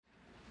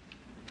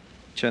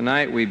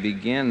Tonight we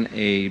begin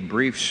a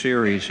brief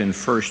series in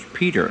 1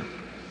 Peter.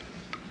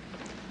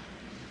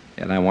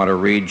 And I want to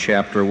read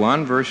chapter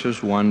 1,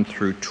 verses 1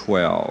 through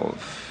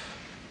 12.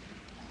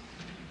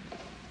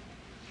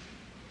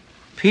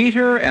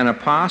 Peter, an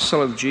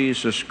apostle of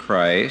Jesus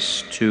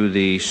Christ, to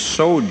the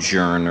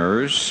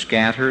sojourners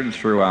scattered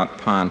throughout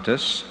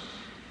Pontus,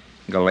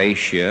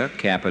 Galatia,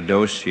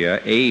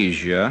 Cappadocia,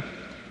 Asia,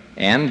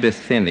 and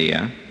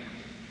Bithynia,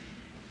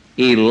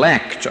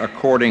 elect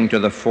according to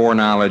the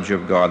foreknowledge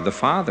of God the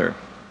Father,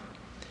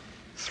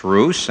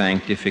 through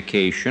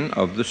sanctification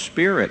of the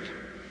Spirit,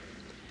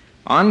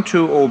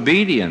 unto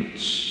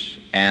obedience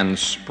and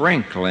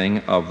sprinkling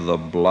of the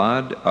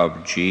blood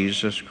of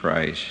Jesus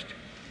Christ.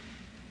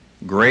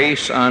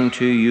 Grace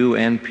unto you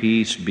and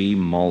peace be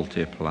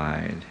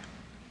multiplied.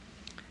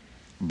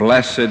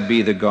 Blessed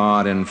be the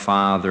God and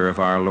Father of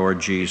our Lord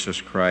Jesus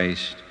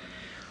Christ,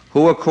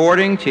 who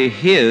according to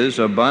his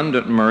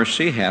abundant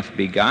mercy hath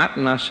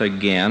begotten us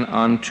again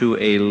unto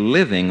a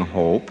living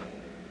hope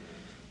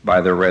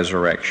by the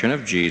resurrection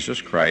of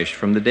Jesus Christ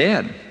from the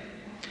dead,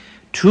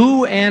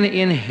 to an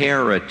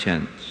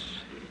inheritance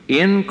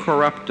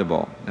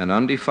incorruptible and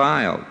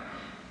undefiled,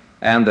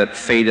 and that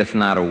fadeth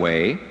not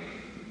away,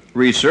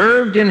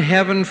 reserved in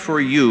heaven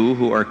for you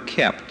who are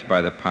kept by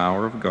the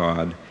power of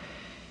God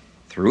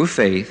through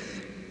faith,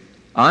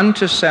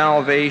 unto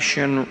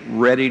salvation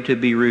ready to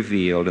be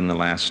revealed in the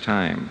last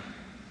time.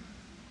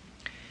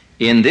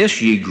 In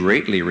this ye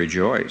greatly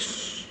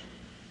rejoice,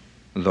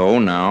 though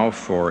now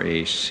for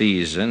a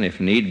season, if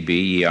need be,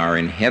 ye are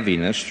in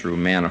heaviness through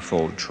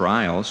manifold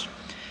trials,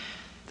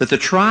 that the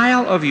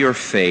trial of your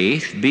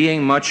faith,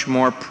 being much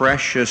more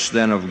precious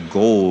than of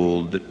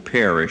gold that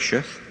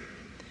perisheth,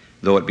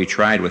 though it be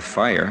tried with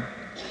fire,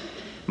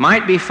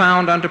 might be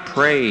found unto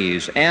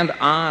praise and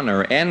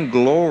honor and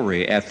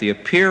glory at the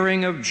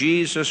appearing of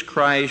Jesus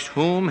Christ,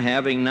 whom,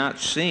 having not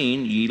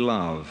seen, ye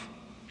love,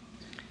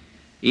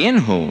 in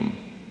whom,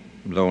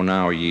 though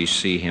now ye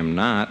see him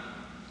not,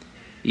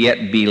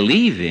 yet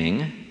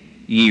believing,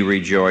 ye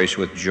rejoice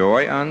with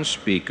joy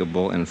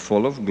unspeakable and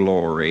full of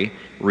glory,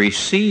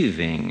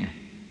 receiving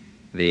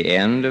the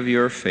end of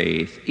your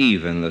faith,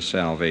 even the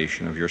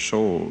salvation of your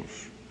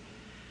souls,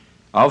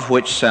 of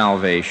which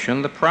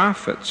salvation the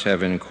prophets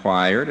have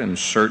inquired and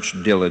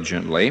searched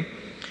diligently,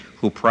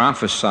 who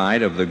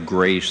prophesied of the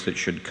grace that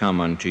should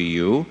come unto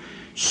you,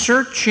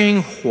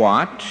 searching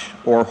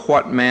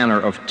what manner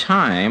of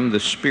time the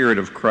Spirit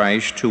of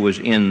Christ who was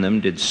in them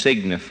did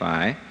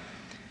signify,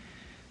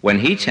 when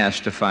he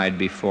testified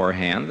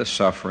beforehand the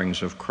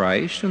sufferings of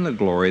Christ and the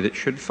glory that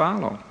should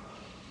follow,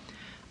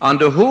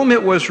 unto whom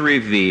it was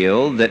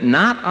revealed that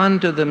not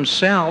unto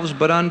themselves,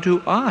 but unto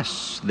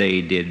us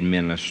they did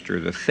minister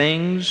the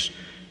things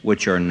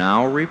which are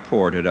now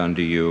reported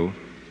unto you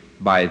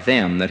by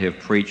them that have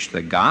preached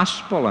the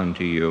gospel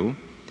unto you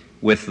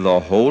with the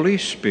Holy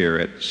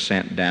Spirit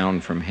sent down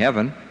from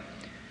heaven,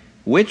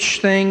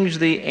 which things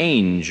the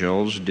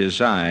angels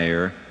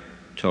desire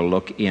to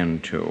look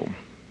into.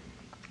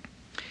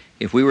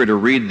 If we were to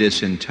read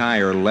this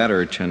entire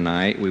letter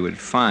tonight, we would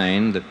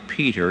find that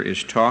Peter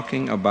is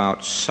talking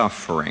about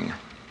suffering.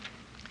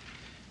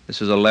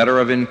 This is a letter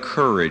of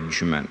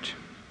encouragement.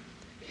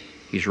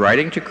 He's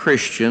writing to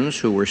Christians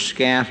who were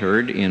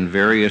scattered in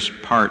various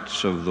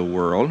parts of the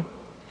world,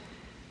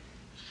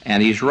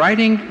 and he's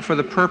writing for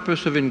the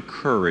purpose of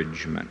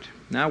encouragement.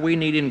 Now, we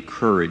need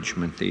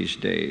encouragement these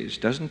days.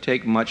 It doesn't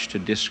take much to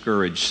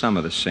discourage some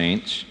of the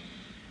saints.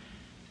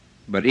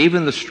 But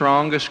even the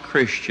strongest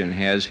Christian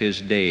has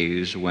his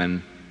days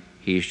when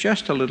he's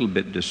just a little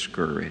bit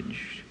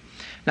discouraged.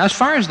 Now, as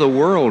far as the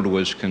world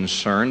was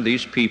concerned,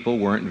 these people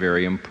weren't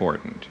very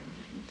important.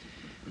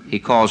 He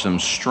calls them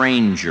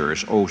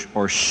strangers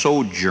or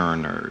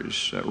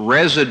sojourners,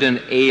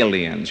 resident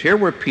aliens. Here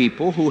were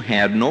people who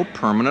had no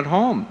permanent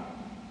home.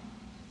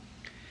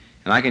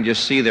 And I can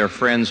just see their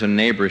friends and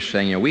neighbors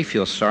saying, we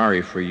feel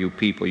sorry for you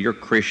people. You're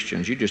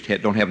Christians. You just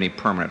don't have any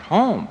permanent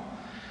home.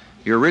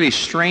 You're really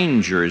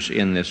strangers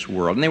in this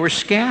world. And they were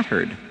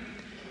scattered.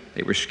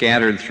 They were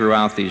scattered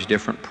throughout these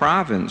different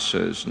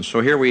provinces. And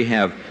so here we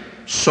have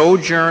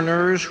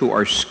sojourners who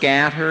are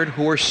scattered,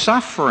 who are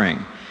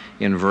suffering.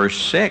 In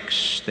verse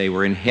 6, they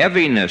were in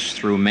heaviness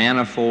through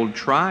manifold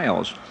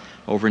trials.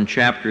 Over in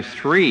chapter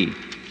 3,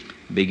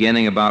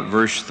 beginning about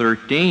verse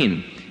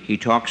 13, he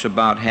talks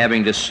about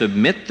having to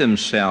submit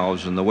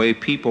themselves and the way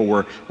people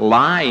were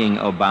lying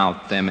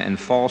about them and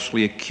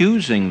falsely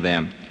accusing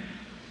them.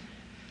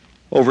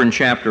 Over in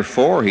chapter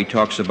 4, he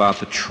talks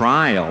about the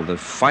trial, the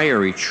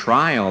fiery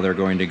trial they're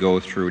going to go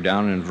through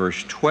down in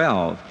verse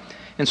 12.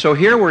 And so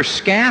here were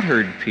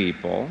scattered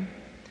people,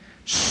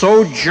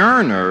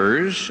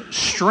 sojourners,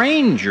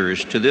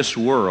 strangers to this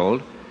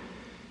world,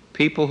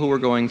 people who were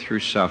going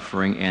through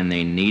suffering, and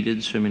they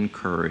needed some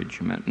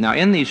encouragement. Now,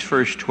 in these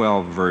first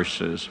 12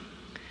 verses,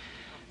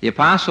 the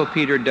Apostle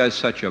Peter does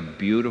such a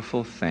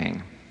beautiful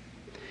thing.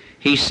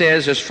 He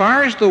says, as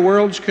far as the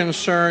world's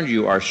concerned,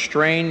 you are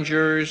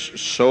strangers,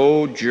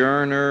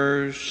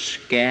 sojourners,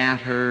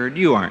 scattered.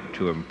 You aren't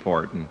too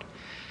important.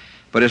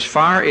 But as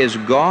far as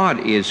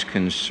God is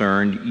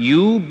concerned,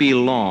 you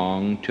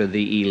belong to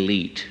the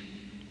elite.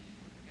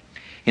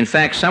 In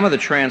fact, some of the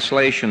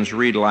translations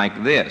read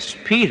like this: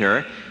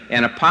 Peter,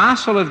 an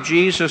apostle of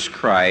Jesus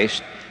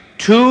Christ,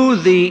 to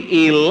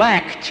the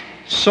elect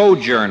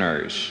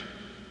sojourners.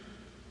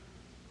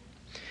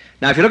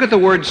 Now, if you look at the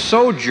word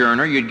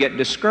sojourner, you'd get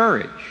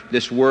discouraged.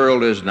 This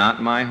world is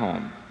not my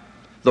home.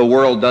 The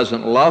world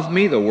doesn't love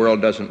me. The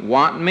world doesn't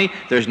want me.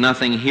 There's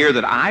nothing here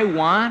that I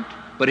want,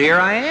 but here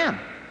I am.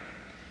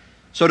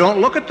 So don't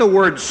look at the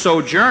word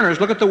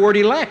sojourners, look at the word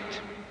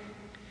elect.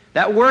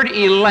 That word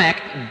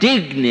elect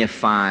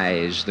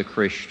dignifies the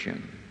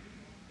Christian.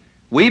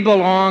 We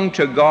belong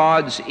to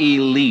God's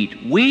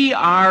elite. We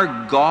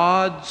are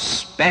God's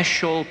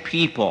special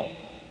people.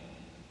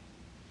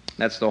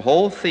 That's the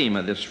whole theme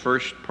of this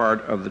first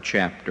part of the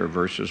chapter,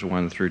 verses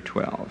 1 through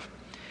 12.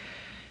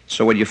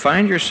 So when you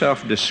find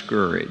yourself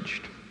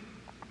discouraged,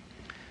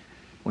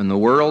 when the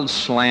world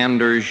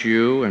slanders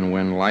you and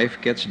when life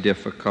gets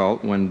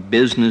difficult, when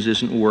business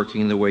isn't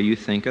working the way you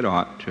think it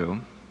ought to,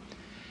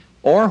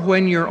 or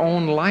when your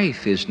own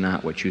life is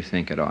not what you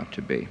think it ought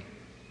to be,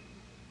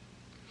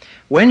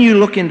 when you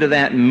look into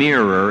that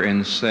mirror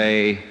and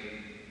say,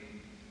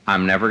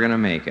 I'm never going to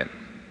make it,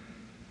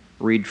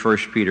 read 1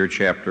 Peter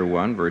chapter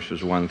 1,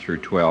 verses 1 through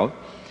 12,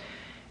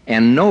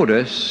 and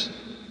notice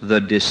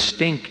the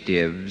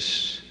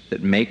distinctives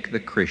that make the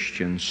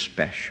Christian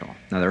special.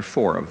 Now, there are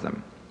 4 of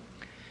them.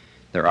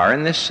 There are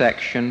in this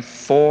section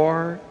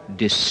 4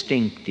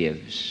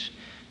 distinctives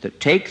that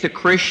take the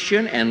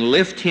Christian and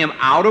lift him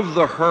out of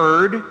the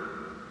herd,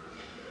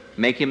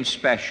 make him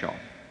special.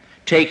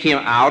 Take him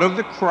out of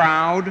the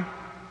crowd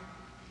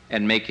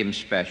and make him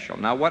special.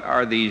 Now, what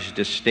are these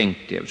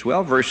distinctives?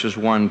 Well, verses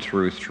 1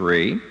 through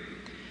 3,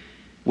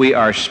 we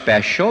are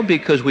special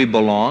because we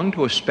belong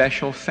to a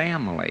special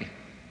family.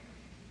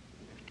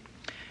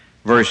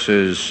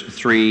 Verses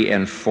 3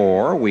 and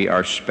 4, we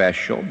are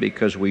special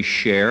because we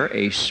share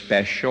a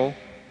special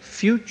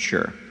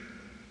future.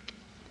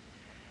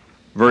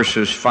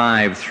 Verses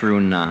 5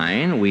 through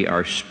 9, we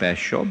are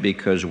special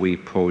because we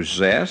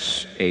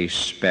possess a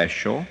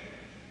special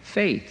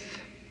faith.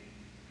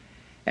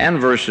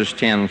 And verses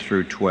 10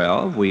 through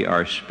 12, we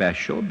are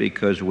special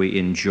because we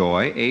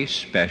enjoy a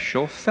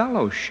special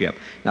fellowship.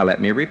 Now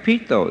let me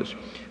repeat those.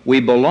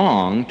 We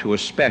belong to a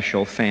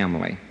special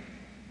family.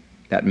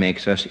 That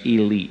makes us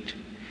elite.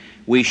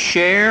 We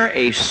share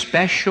a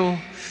special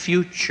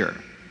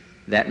future.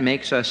 That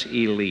makes us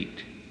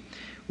elite.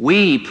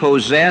 We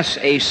possess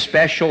a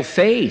special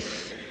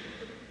faith.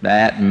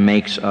 That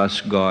makes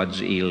us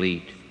God's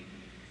elite.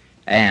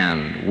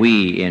 And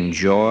we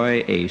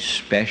enjoy a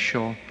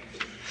special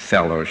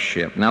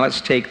fellowship. Now let's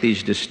take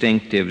these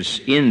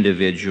distinctives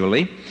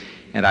individually,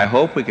 and I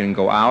hope we can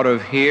go out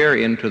of here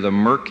into the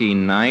murky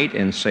night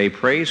and say,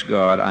 praise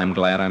God, I'm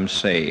glad I'm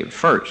saved.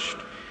 First,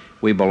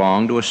 we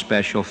belong to a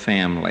special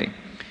family.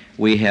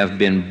 We have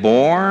been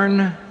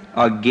born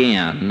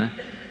again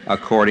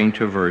according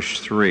to verse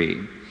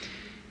 3.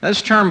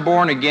 This term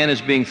born again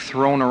is being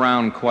thrown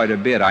around quite a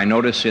bit. I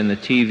notice in the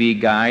TV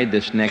guide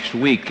this next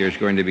week there's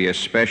going to be a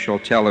special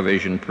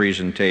television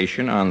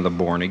presentation on the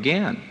born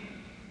again.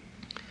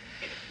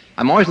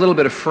 I'm always a little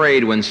bit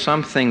afraid when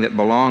something that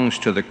belongs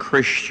to the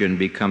Christian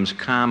becomes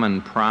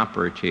common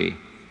property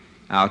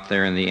out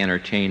there in the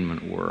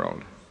entertainment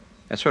world.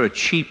 That sort of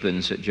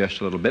cheapens it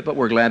just a little bit, but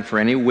we're glad for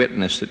any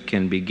witness that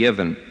can be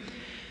given.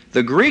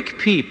 The Greek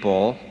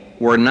people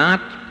were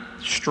not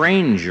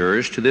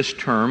strangers to this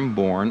term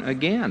born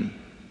again.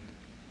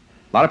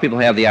 A lot of people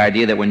have the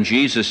idea that when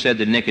Jesus said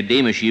to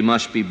Nicodemus, you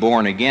must be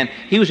born again,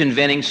 he was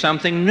inventing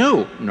something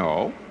new.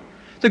 No.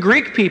 The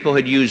Greek people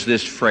had used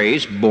this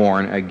phrase,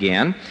 born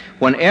again,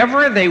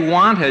 whenever they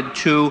wanted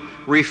to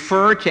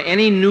refer to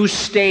any new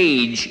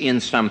stage in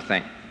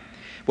something.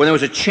 When there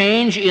was a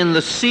change in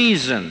the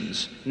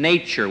seasons,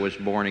 nature was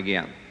born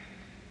again.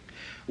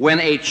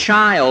 When a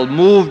child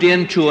moved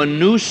into a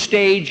new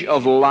stage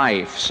of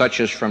life,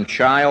 such as from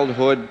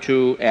childhood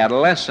to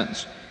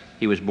adolescence,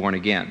 he was born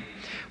again.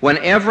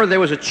 Whenever there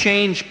was a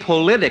change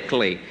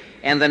politically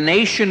and the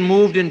nation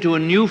moved into a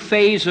new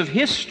phase of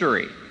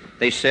history,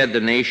 they said the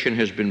nation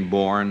has been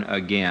born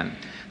again.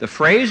 The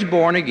phrase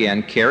born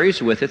again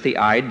carries with it the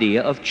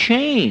idea of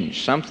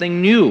change,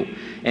 something new.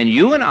 And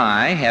you and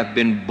I have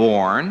been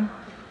born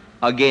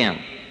again.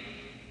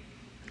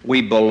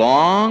 We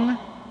belong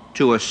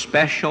to a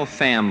special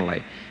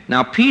family.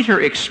 Now, Peter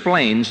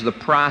explains the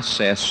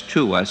process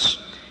to us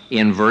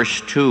in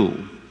verse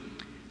 2.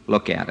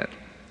 Look at it.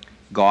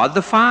 God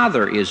the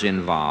Father is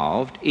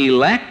involved,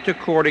 elect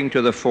according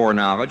to the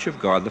foreknowledge of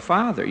God the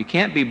Father. You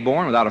can't be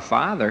born without a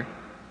father.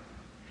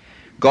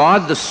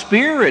 God the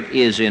Spirit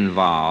is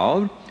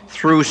involved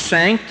through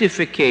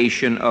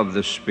sanctification of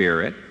the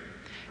Spirit,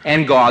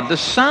 and God the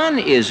Son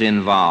is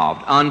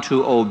involved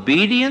unto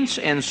obedience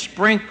and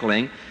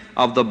sprinkling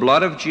of the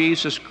blood of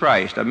Jesus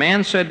Christ. A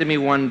man said to me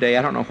one day,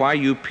 I don't know why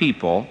you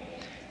people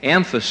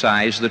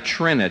emphasize the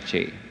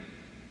Trinity.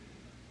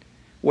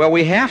 Well,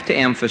 we have to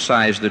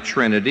emphasize the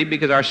Trinity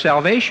because our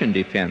salvation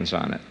depends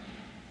on it.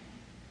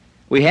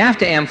 We have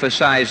to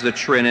emphasize the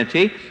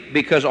Trinity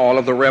because all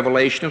of the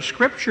revelation of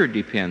Scripture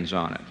depends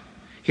on it.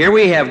 Here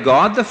we have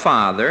God the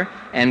Father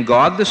and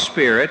God the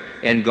Spirit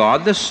and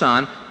God the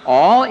Son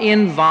all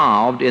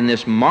involved in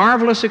this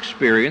marvelous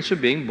experience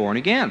of being born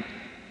again.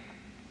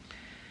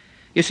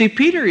 You see,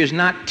 Peter is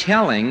not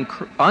telling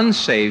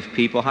unsaved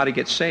people how to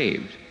get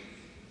saved.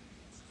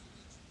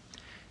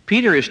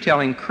 Peter is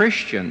telling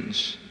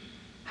Christians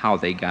how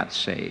they got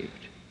saved.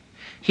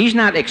 He's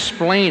not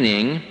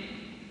explaining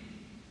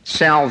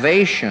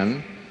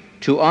salvation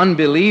to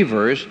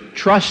unbelievers,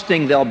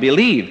 trusting they'll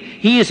believe.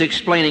 He is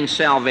explaining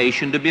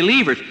salvation to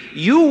believers.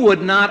 You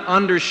would not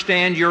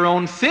understand your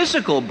own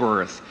physical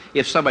birth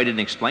if somebody didn't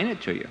explain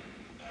it to you.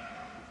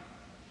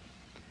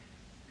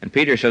 And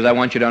Peter says, I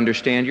want you to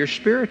understand your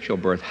spiritual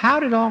birth. How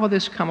did all of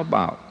this come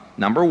about?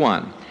 Number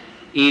one,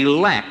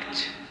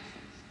 elect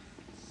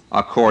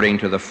according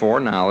to the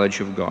foreknowledge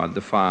of God the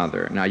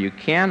Father. Now, you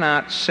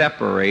cannot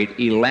separate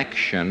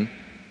election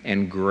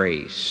and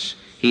grace.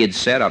 He had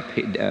said up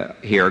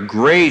here,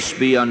 grace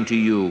be unto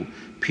you,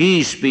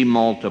 peace be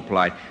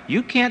multiplied.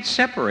 You can't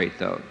separate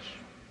those.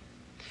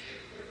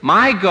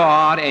 My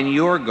God and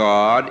your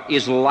God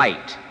is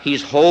light.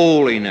 He's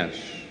holiness.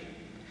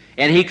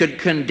 And he could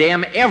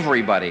condemn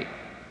everybody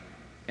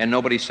and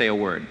nobody say a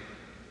word.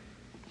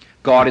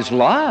 God is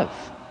love.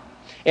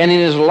 And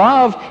in his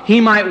love, he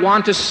might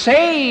want to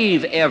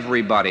save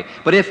everybody.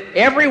 But if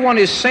everyone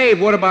is saved,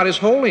 what about his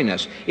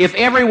holiness? If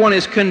everyone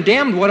is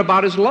condemned, what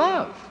about his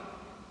love?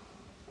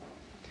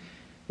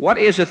 What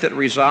is it that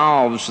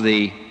resolves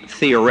the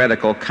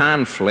theoretical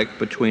conflict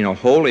between a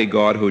holy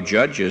God who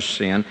judges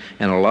sin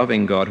and a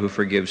loving God who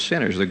forgives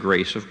sinners? The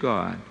grace of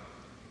God.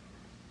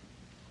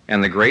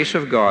 And the grace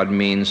of God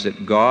means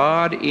that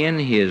God in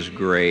his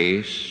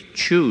grace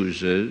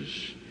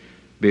chooses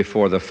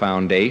before the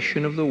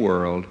foundation of the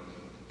world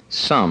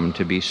some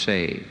to be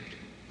saved.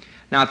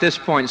 Now at this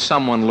point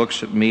someone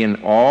looks at me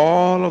and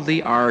all of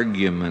the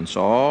arguments,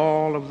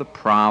 all of the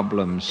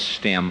problems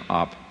stem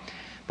up.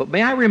 But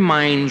may I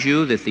remind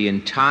you that the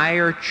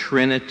entire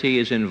Trinity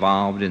is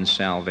involved in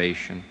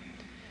salvation.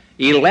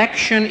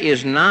 Election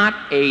is not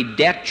a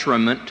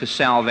detriment to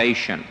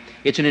salvation.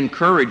 It's an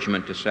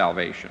encouragement to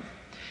salvation.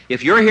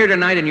 If you're here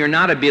tonight and you're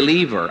not a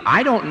believer,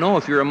 I don't know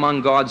if you're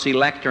among God's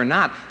elect or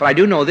not, but I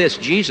do know this,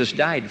 Jesus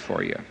died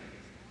for you.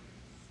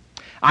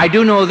 I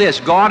do know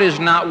this, God is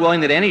not willing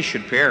that any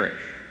should perish.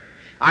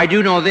 I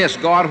do know this,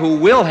 God who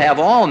will have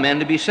all men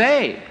to be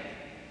saved.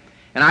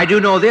 And I do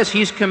know this,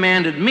 he's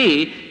commanded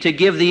me to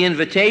give the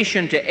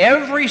invitation to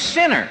every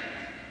sinner.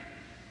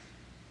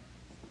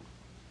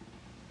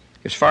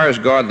 As far as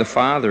God the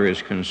Father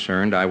is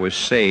concerned, I was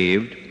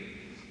saved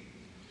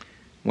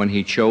when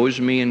he chose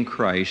me in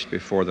Christ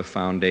before the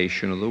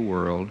foundation of the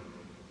world,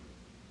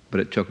 but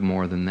it took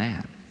more than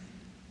that.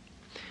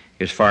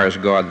 As far as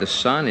God the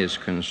Son is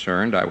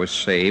concerned, I was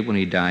saved when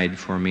he died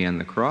for me on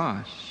the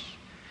cross.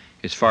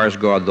 As far as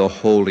God the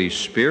Holy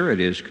Spirit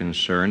is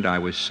concerned, I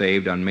was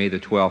saved on May the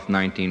 12th,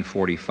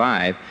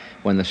 1945,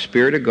 when the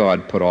Spirit of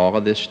God put all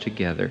of this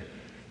together,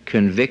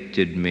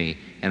 convicted me,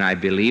 and I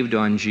believed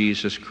on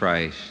Jesus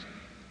Christ.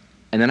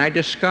 And then I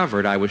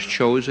discovered I was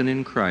chosen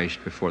in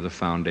Christ before the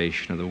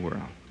foundation of the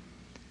world.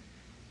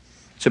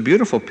 It's a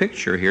beautiful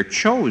picture here,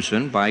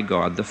 chosen by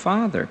God the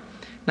Father.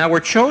 Now, we're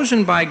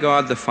chosen by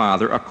God the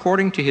Father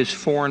according to his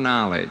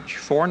foreknowledge.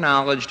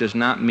 Foreknowledge does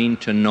not mean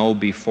to know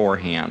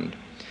beforehand.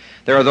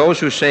 There are those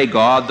who say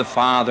God the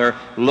Father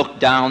looked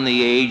down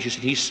the ages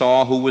and he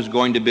saw who was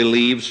going to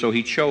believe, so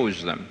he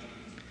chose them.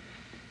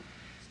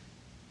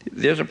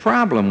 There's a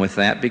problem with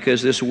that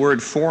because this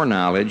word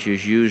foreknowledge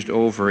is used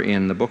over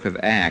in the book of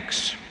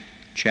Acts,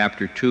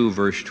 chapter 2,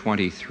 verse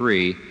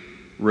 23,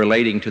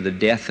 relating to the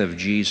death of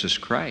Jesus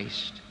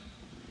Christ.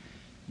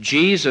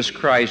 Jesus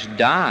Christ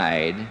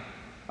died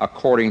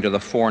according to the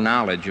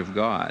foreknowledge of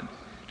God.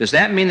 Does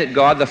that mean that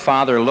God the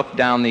Father looked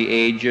down the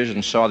ages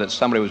and saw that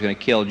somebody was going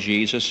to kill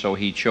Jesus, so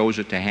he chose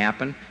it to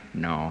happen?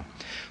 No.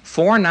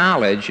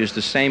 Foreknowledge is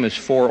the same as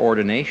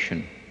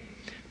foreordination.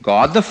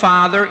 God the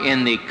Father,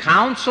 in the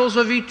councils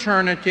of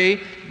eternity,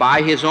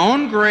 by his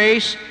own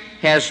grace,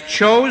 has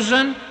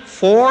chosen,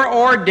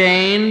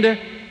 foreordained.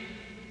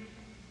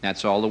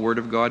 That's all the Word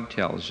of God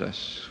tells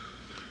us.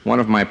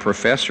 One of my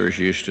professors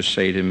used to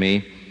say to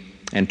me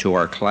and to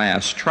our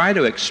class, try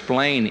to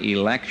explain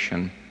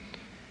election.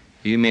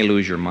 You may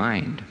lose your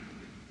mind.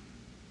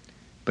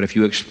 But if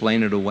you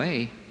explain it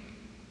away,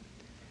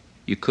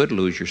 you could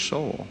lose your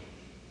soul.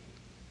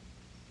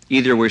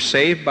 Either we're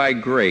saved by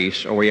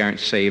grace or we aren't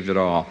saved at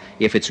all.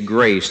 If it's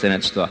grace, then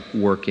it's the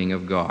working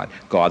of God.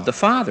 God the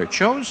Father,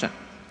 chosen.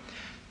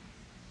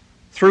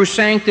 Through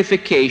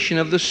sanctification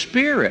of the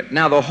Spirit.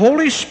 Now, the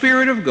Holy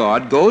Spirit of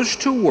God goes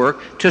to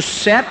work to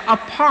set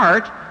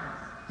apart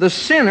the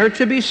sinner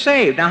to be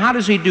saved. Now, how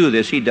does he do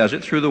this? He does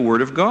it through the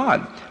Word of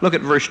God. Look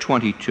at verse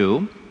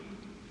 22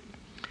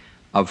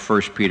 of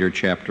 1 Peter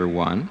chapter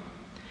 1.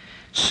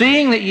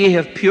 Seeing that ye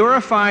have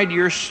purified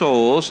your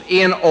souls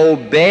in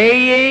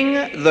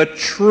obeying the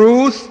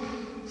truth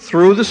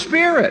through the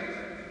Spirit.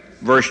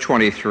 Verse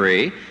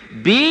 23,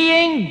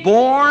 being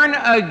born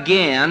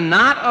again,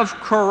 not of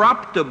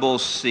corruptible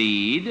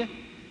seed,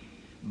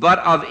 but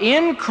of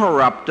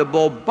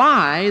incorruptible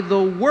by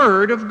the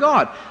Word of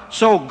God.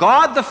 So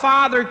God the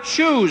Father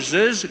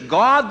chooses,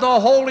 God the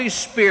Holy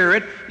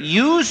Spirit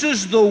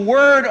uses the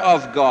Word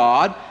of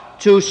God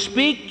to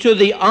speak to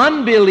the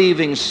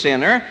unbelieving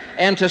sinner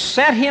and to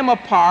set him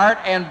apart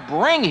and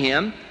bring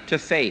him to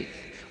faith.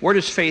 Where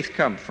does faith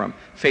come from?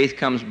 Faith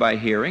comes by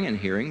hearing, and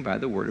hearing by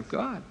the Word of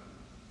God.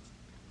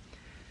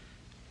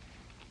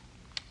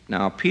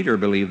 Now, Peter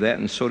believed that,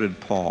 and so did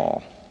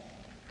Paul.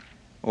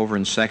 Over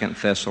in 2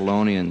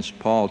 Thessalonians,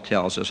 Paul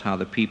tells us how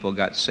the people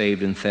got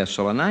saved in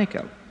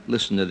Thessalonica.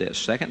 Listen to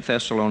this, 2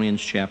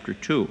 Thessalonians chapter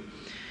 2.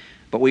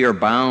 But we are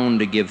bound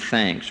to give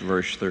thanks,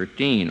 verse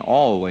 13,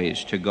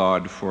 always to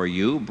God for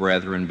you,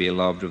 brethren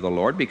beloved of the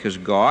Lord, because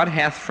God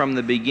hath from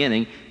the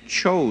beginning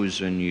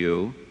chosen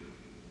you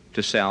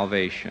to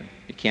salvation.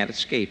 You can't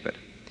escape it.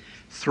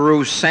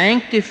 Through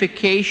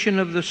sanctification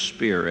of the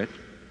Spirit,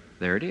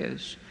 there it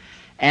is,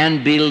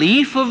 and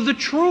belief of the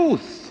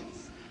truth,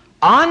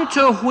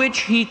 unto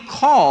which he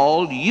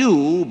called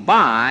you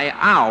by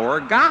our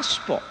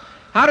gospel.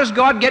 How does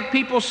God get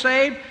people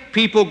saved?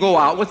 People go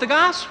out with the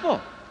gospel.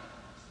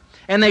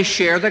 And they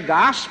share the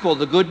gospel,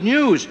 the good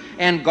news.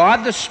 And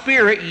God the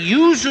Spirit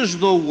uses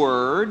the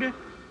Word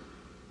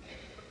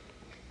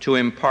to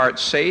impart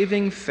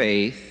saving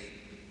faith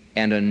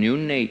and a new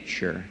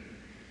nature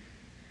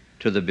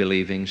to the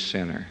believing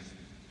sinner.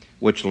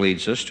 Which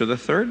leads us to the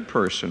third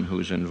person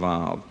who's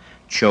involved.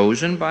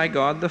 Chosen by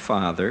God the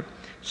Father,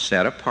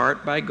 set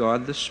apart by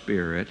God the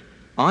Spirit,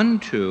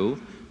 unto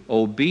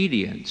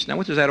obedience. Now,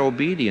 what does that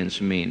obedience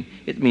mean?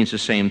 It means the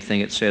same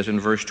thing it says in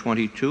verse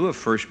 22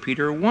 of 1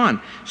 Peter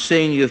 1,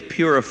 saying you have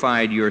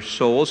purified your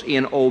souls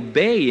in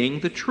obeying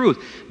the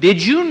truth.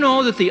 Did you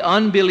know that the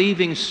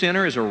unbelieving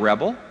sinner is a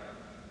rebel?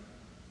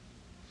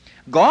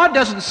 God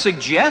doesn't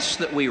suggest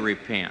that we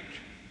repent.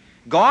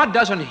 God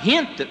doesn't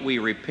hint that we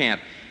repent.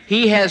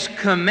 He has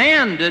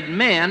commanded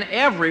men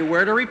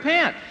everywhere to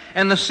repent.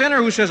 And the sinner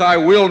who says, I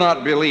will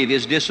not believe,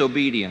 is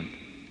disobedient.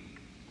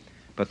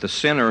 But the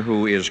sinner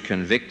who is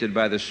convicted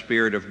by the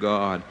Spirit of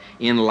God,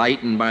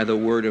 enlightened by the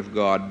Word of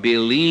God,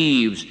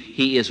 believes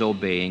he is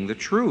obeying the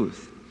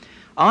truth.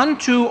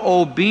 Unto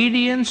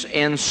obedience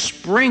and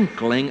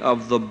sprinkling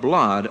of the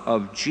blood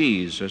of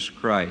Jesus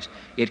Christ.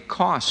 It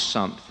costs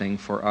something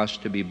for us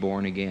to be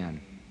born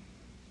again.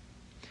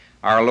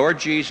 Our Lord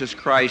Jesus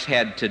Christ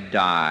had to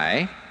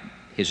die.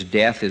 His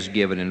death is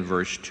given in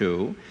verse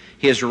 2.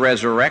 His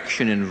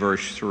resurrection in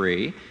verse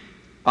 3.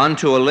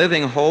 Unto a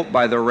living hope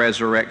by the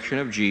resurrection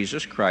of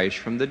Jesus Christ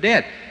from the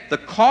dead. The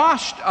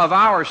cost of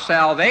our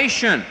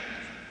salvation.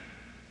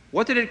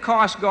 What did it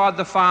cost God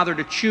the Father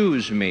to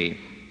choose me?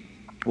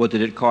 What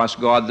did it cost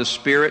God the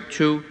Spirit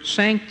to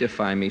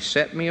sanctify me,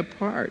 set me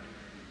apart?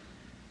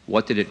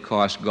 What did it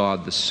cost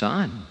God the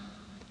Son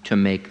to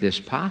make this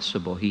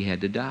possible? He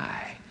had to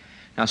die.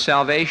 Now,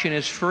 salvation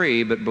is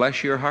free, but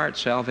bless your heart,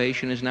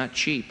 salvation is not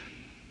cheap.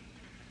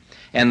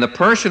 And the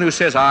person who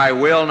says, I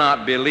will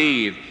not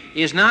believe,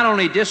 is not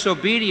only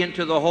disobedient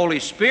to the Holy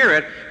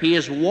Spirit, he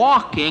is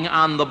walking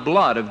on the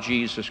blood of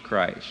Jesus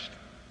Christ.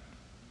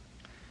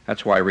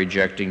 That's why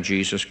rejecting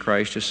Jesus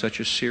Christ is such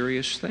a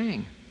serious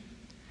thing.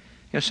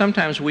 You know,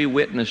 sometimes we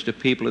witness to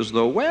people as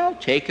though, well,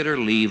 take it or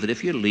leave it.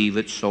 If you leave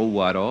it, so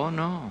what? Oh,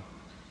 no.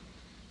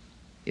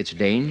 It's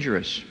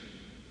dangerous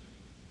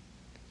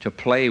to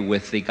play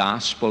with the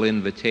gospel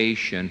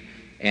invitation,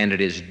 and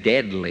it is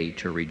deadly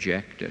to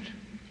reject it.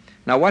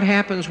 Now, what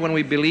happens when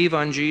we believe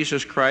on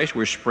Jesus Christ?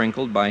 We're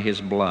sprinkled by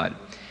His blood.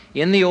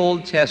 In the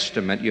Old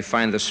Testament, you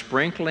find the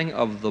sprinkling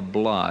of the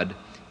blood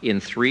in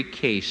 3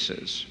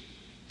 cases.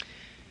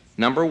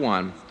 Number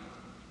 1,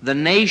 the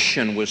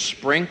nation was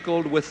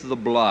sprinkled with the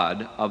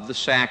blood of the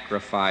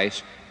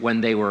sacrifice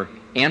when they were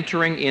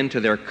entering into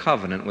their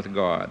covenant with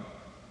God.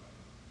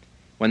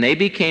 When they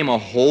became a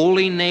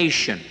holy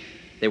nation,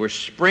 they were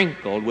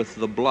sprinkled with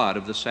the blood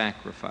of the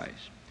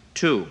sacrifice.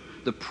 2,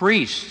 the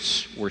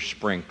priests were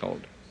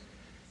sprinkled.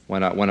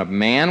 When a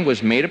man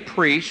was made a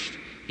priest,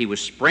 he was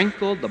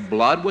sprinkled, the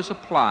blood was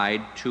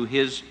applied to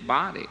his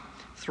body.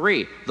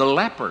 3, the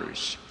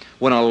lepers.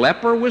 When a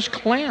leper was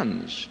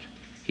cleansed,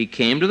 he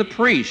came to the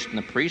priest, and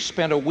the priest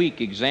spent a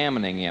week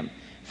examining him.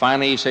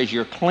 Finally, he says,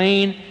 you're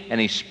clean,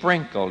 and he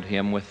sprinkled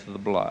him with the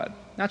blood.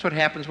 That's what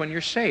happens when you're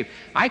saved.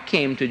 I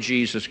came to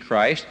Jesus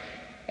Christ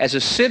as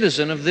a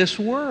citizen of this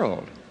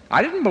world.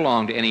 I didn't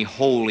belong to any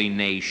holy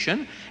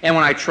nation. And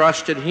when I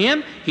trusted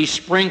Him, He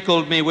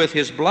sprinkled me with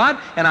His blood,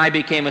 and I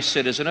became a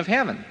citizen of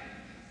heaven.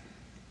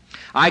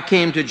 I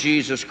came to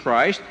Jesus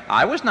Christ.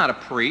 I was not a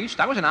priest.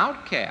 I was an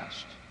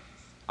outcast.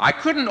 I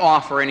couldn't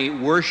offer any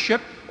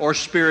worship or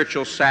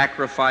spiritual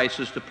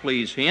sacrifices to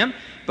please Him.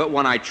 But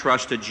when I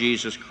trusted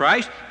Jesus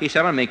Christ, He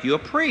said, I'll make you a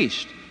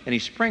priest. And He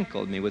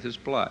sprinkled me with His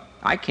blood.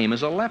 I came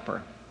as a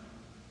leper.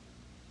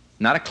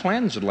 Not a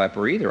cleansed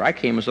leper either. I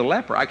came as a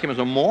leper. I came as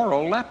a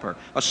moral leper,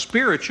 a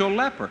spiritual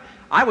leper.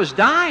 I was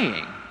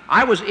dying.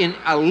 I was in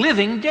a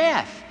living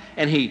death.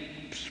 And He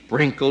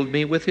sprinkled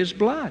me with His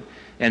blood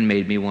and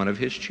made me one of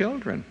His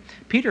children.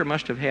 Peter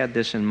must have had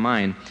this in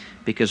mind,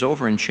 because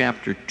over in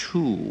chapter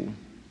 2,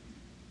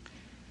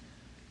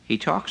 he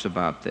talks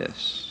about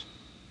this.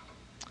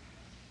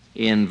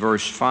 In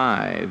verse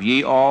 5,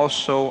 ye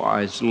also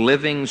as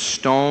living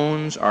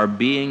stones are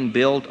being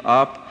built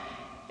up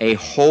a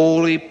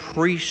holy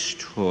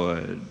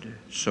priesthood.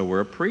 So we're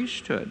a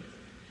priesthood.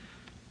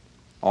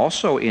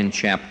 Also in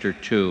chapter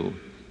 2,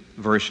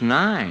 verse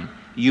 9,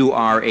 you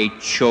are a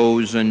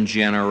chosen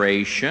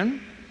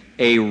generation,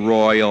 a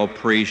royal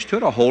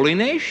priesthood, a holy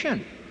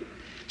nation.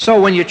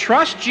 So when you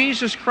trust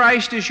Jesus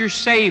Christ as your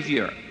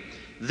Savior,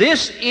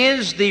 this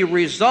is the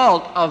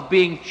result of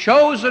being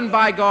chosen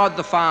by God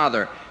the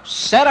Father,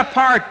 set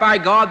apart by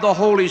God the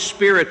Holy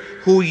Spirit,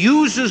 who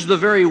uses the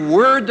very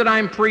word that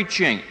I'm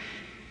preaching,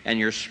 and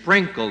you're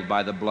sprinkled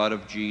by the blood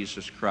of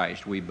Jesus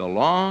Christ. We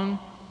belong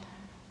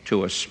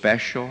to a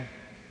special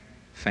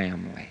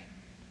family.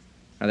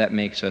 Now that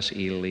makes us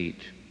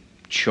elite,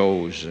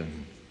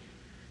 chosen,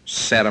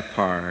 set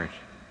apart,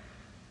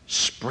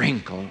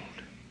 sprinkled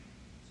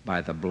by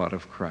the blood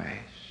of Christ.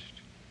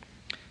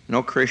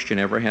 No Christian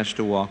ever has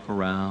to walk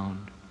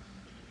around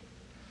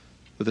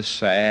with a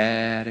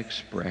sad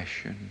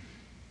expression,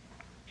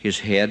 his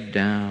head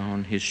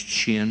down, his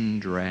chin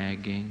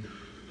dragging,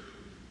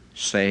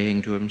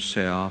 saying to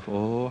himself,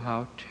 oh,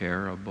 how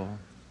terrible,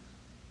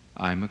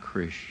 I'm a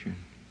Christian.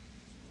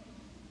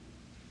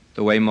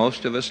 The way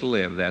most of us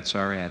live, that's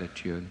our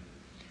attitude.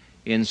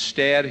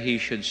 Instead, he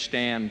should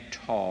stand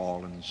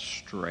tall and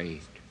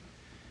straight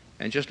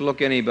and just look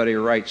anybody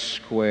right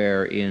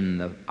square in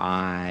the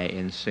eye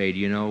and say, do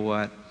you know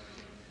what?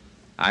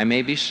 I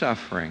may be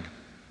suffering,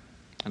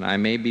 and I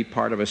may be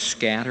part of a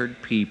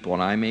scattered people,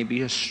 and I may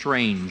be a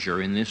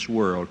stranger in this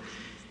world,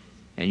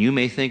 and you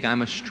may think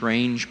I'm a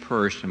strange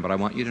person, but I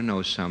want you to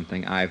know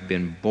something. I've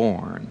been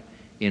born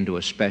into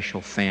a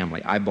special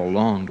family. I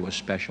belong to a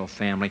special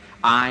family.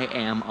 I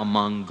am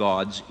among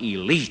God's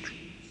elite.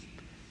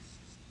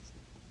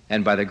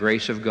 And by the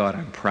grace of God,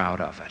 I'm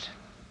proud of it.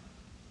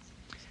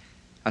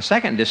 A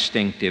second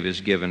distinctive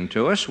is given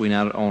to us. We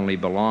not only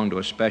belong to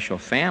a special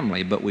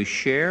family, but we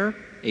share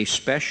a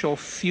special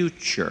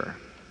future.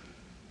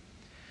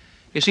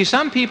 You see,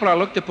 some people are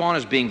looked upon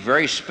as being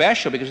very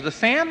special because of the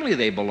family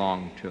they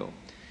belong to.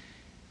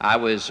 I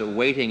was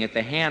waiting at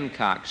the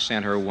Hancock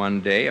Center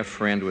one day. A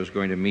friend was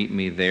going to meet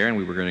me there, and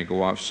we were going to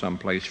go off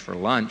someplace for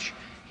lunch.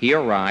 He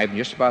arrived, and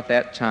just about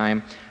that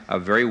time, a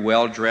very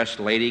well-dressed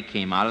lady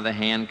came out of the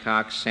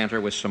Hancock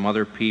Center with some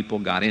other people,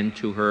 got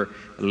into her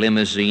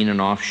limousine, and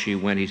off she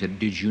went. He said,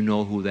 did you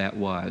know who that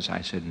was?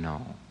 I said,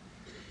 no.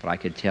 But I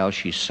could tell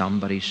she's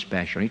somebody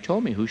special. And he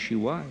told me who she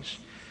was.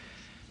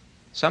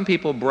 Some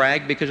people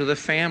brag because of the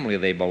family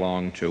they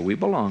belong to. We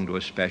belong to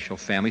a special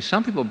family.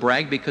 Some people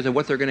brag because of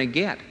what they're going to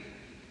get.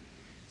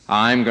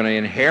 I'm going to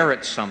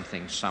inherit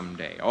something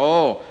someday.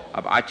 Oh,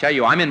 I tell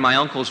you, I'm in my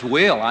uncle's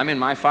will. I'm in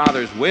my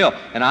father's will,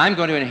 and I'm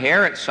going to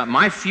inherit something.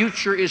 My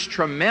future is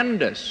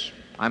tremendous.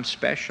 I'm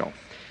special.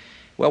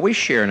 Well, we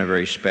share in a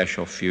very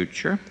special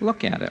future.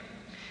 Look at it.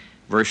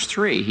 Verse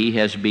 3, he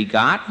has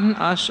begotten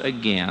us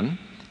again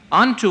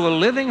unto a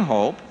living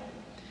hope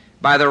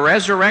by the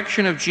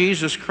resurrection of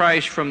Jesus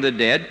Christ from the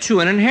dead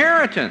to an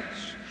inheritance,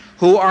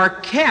 who are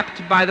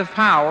kept by the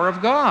power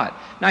of God.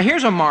 Now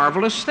here's a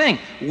marvelous thing.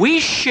 We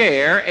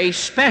share a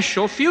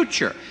special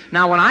future.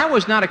 Now when I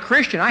was not a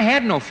Christian, I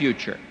had no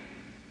future.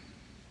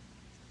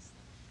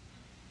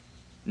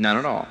 None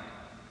at all.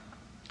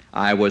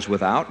 I was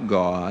without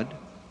God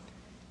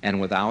and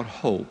without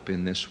hope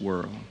in this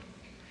world.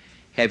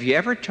 Have you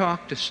ever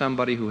talked to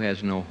somebody who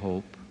has no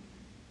hope?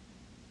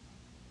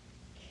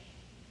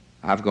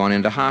 I've gone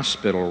into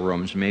hospital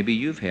rooms. Maybe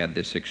you've had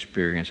this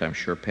experience. I'm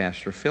sure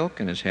Pastor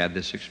Filkin has had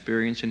this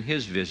experience in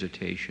his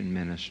visitation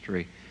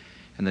ministry.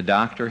 And the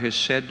doctor has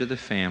said to the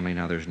family,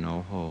 now there's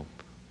no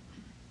hope.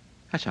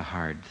 That's a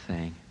hard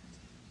thing.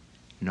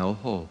 No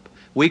hope.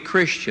 We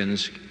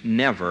Christians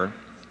never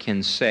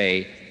can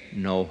say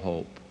no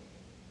hope,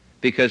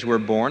 because we're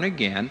born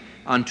again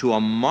unto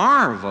a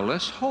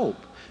marvelous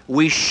hope.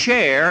 We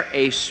share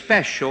a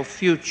special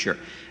future.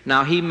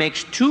 Now he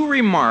makes two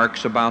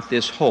remarks about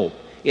this hope.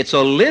 It's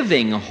a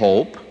living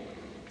hope,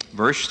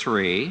 verse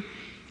 3.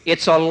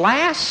 It's a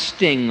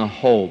lasting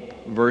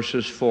hope,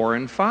 verses 4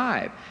 and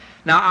 5.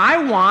 Now,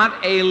 I want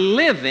a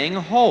living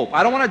hope.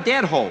 I don't want a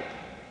dead hope.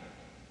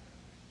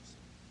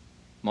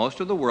 Most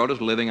of the world is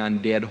living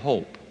on dead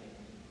hope.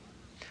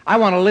 I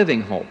want a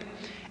living hope.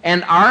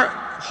 And our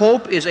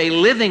hope is a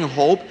living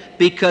hope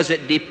because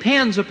it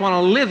depends upon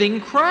a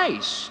living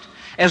Christ.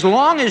 As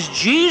long as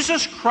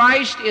Jesus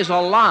Christ is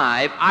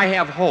alive, I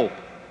have hope.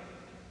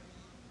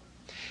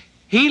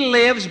 He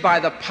lives by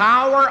the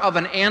power of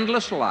an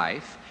endless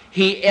life.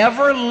 He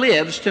ever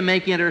lives to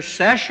make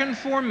intercession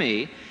for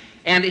me.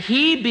 And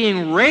he,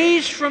 being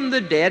raised from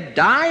the dead,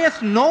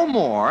 dieth no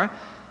more,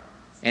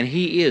 and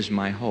he is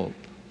my hope.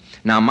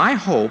 Now, my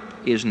hope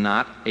is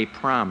not a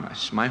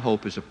promise. My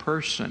hope is a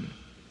person,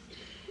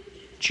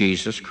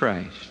 Jesus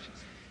Christ.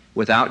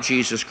 Without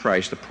Jesus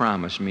Christ, the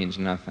promise means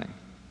nothing.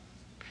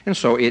 And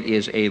so it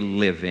is a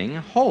living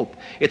hope.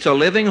 It's a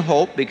living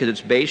hope because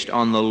it's based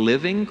on the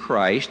living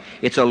Christ.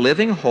 It's a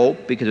living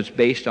hope because it's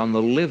based on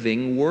the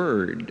living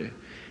Word.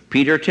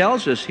 Peter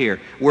tells us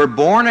here, we're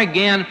born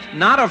again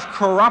not of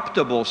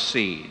corruptible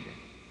seed.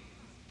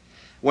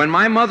 When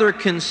my mother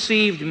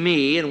conceived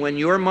me and when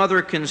your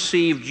mother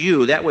conceived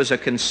you, that was a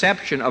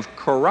conception of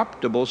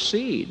corruptible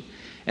seed.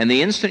 And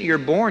the instant you're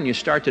born, you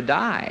start to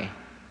die.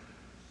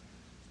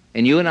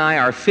 And you and I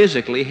are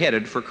physically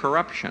headed for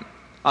corruption,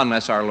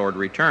 unless our Lord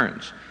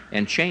returns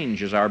and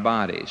changes our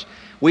bodies.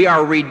 We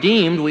are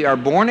redeemed, we are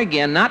born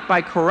again, not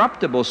by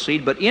corruptible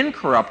seed, but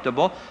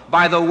incorruptible,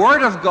 by the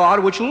Word of God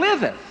which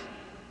liveth.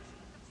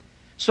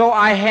 So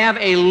I have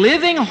a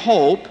living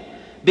hope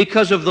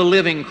because of the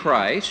living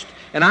Christ,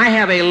 and I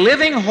have a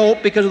living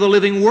hope because of the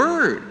living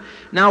Word.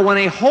 Now, when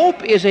a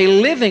hope is a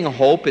living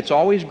hope, it's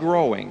always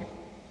growing.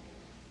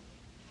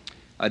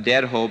 A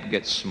dead hope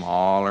gets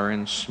smaller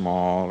and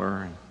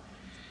smaller and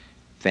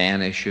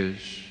vanishes.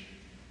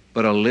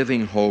 But a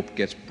living hope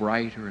gets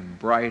brighter and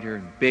brighter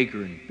and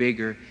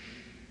bigger.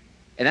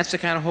 And that's the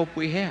kind of hope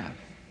we have.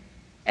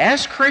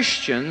 As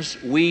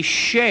Christians, we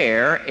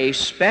share a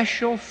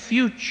special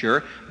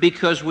future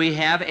because we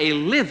have a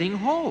living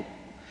hope.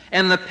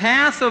 And the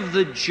path of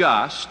the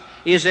just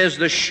is as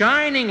the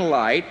shining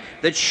light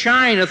that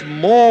shineth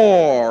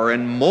more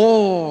and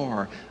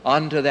more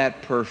unto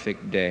that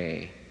perfect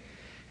day.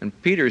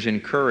 And Peter's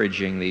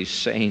encouraging these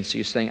saints.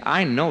 He's saying,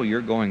 I know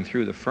you're going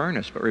through the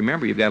furnace, but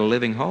remember, you've got a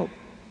living hope.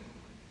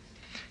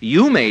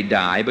 You may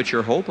die, but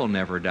your hope will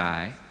never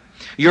die.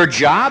 Your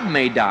job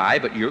may die,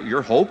 but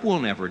your hope will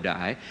never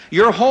die.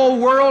 Your whole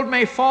world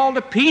may fall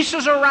to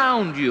pieces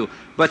around you,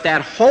 but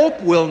that hope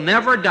will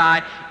never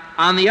die.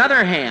 On the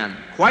other hand,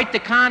 quite the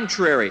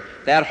contrary,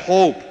 that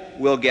hope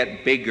will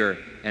get bigger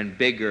and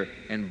bigger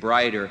and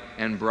brighter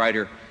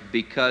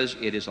because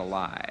it is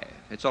alive.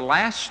 It's a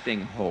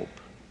lasting hope.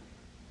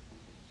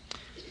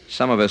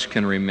 Some of us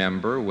can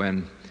remember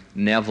when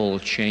Neville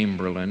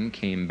Chamberlain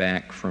came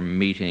back from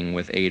meeting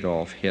with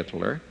Adolf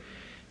Hitler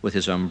with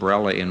his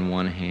umbrella in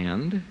one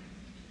hand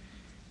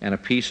and a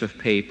piece of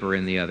paper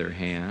in the other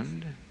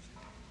hand.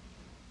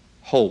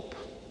 Hope,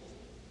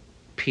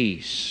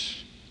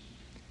 peace.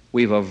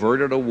 We've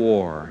averted a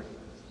war.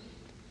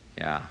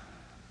 Yeah.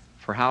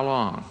 For how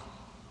long?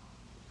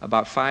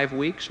 About 5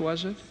 weeks,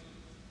 was it?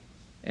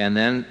 And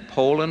then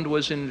Poland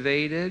was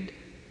invaded,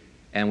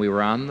 and we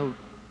were on the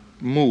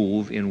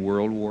move in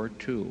World War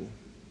II.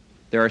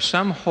 There are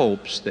some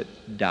hopes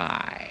that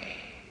die.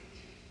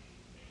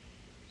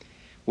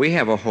 We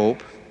have a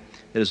hope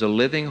that is a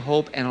living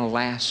hope and a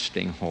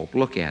lasting hope.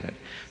 Look at it.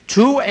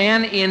 To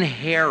an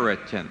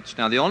inheritance.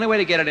 Now, the only way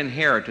to get an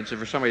inheritance is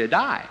for somebody to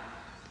die.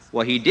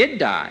 Well, he did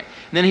die.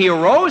 And then he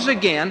arose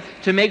again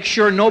to make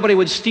sure nobody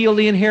would steal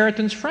the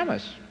inheritance from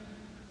us.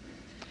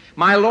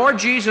 My Lord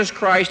Jesus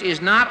Christ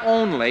is not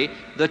only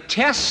the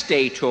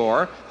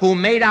testator who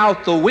made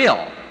out the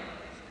will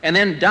and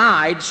then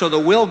died so the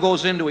will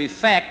goes into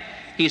effect,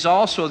 he's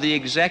also the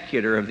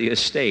executor of the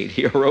estate.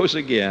 He arose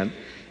again,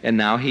 and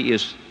now he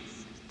is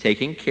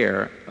taking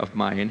care of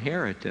my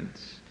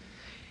inheritance.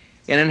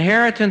 An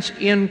inheritance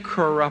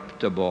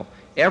incorruptible.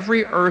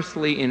 Every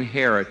earthly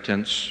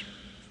inheritance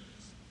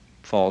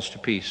falls to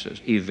pieces.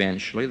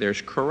 Eventually,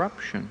 there's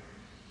corruption.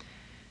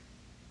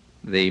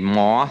 The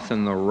moth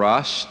and the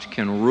rust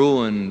can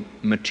ruin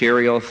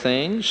material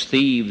things.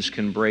 Thieves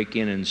can break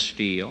in and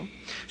steal.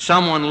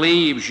 Someone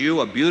leaves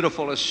you a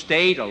beautiful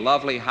estate, a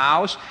lovely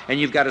house, and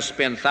you've got to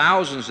spend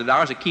thousands of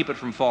dollars to keep it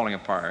from falling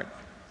apart.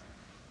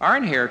 Our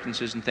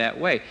inheritance isn't that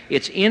way.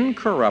 It's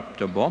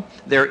incorruptible.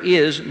 There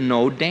is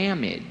no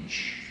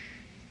damage.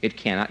 It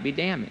cannot be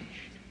damaged.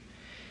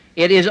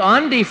 It is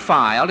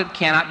undefiled. It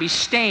cannot be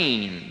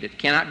stained. It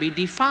cannot be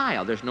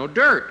defiled. There's no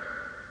dirt.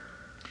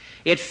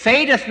 It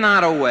fadeth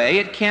not away.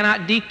 It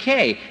cannot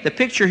decay. The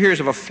picture here is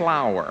of a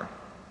flower.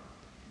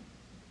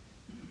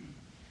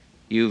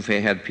 You've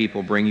had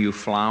people bring you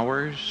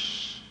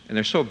flowers, and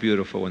they're so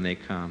beautiful when they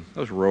come.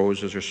 Those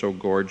roses are so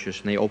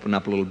gorgeous, and they open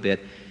up a little bit,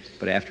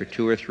 but after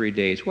 2 or 3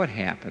 days, what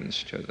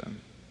happens to them?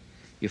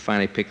 You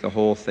finally pick the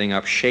whole thing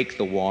up, shake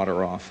the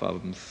water off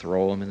of them,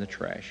 throw them in the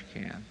trash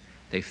can.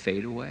 They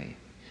fade away.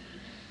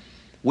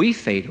 We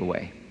fade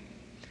away,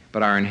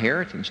 but our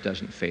inheritance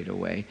doesn't fade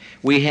away.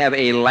 We have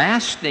a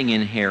lasting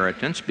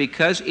inheritance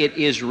because it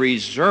is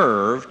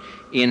reserved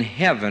in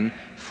heaven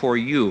for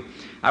you.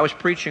 I was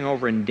preaching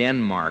over in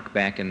Denmark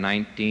back in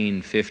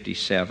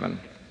 1957,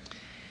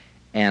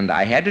 and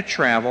I had to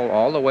travel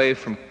all the way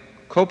from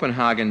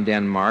Copenhagen,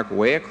 Denmark,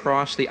 way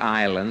across the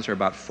islands. There are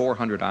about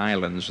 400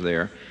 islands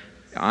there,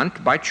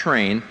 by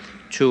train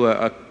to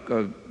a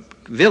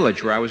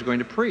village where I was going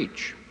to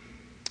preach.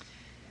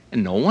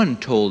 And no one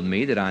told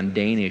me that on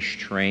Danish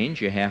trains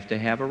you have to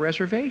have a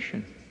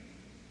reservation.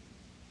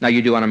 Now,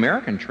 you do on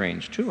American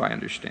trains, too, I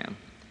understand.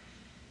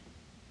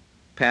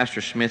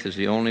 Pastor Smith is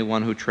the only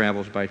one who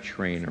travels by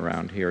train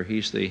around here.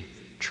 He's the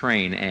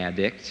train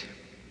addict.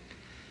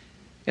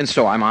 And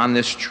so I'm on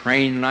this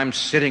train, and I'm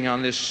sitting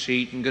on this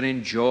seat and going to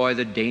enjoy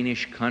the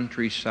Danish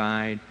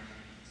countryside.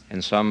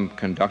 and some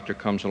conductor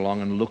comes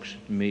along and looks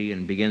at me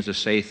and begins to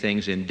say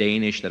things in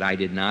Danish that I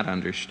did not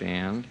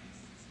understand.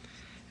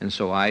 And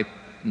so I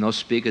no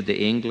speak the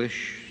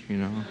English, you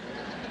know.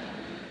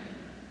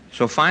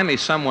 So finally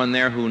someone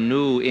there who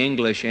knew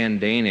English and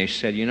Danish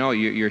said, you know,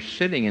 you're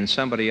sitting in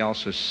somebody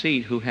else's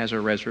seat who has a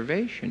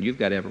reservation. You've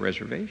got to have a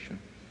reservation.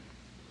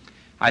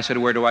 I said,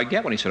 where do I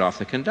get one? He said, off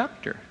the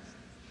conductor.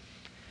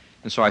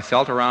 And so I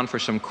felt around for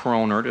some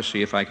kroner to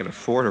see if I could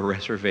afford a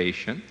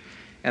reservation,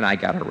 and I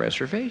got a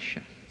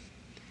reservation.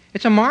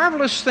 It's a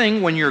marvelous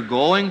thing when you're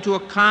going to a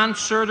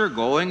concert or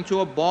going to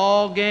a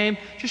ball game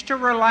just to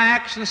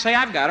relax and say,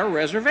 I've got a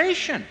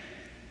reservation.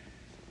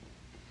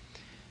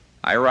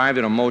 I arrived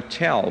at a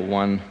motel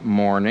one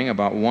morning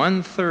about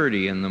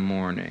 1:30 in the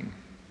morning,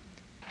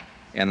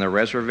 and the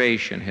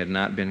reservation had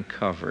not been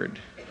covered.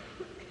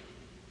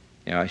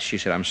 You know, she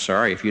said, I'm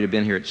sorry, if you'd have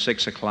been here at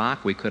 6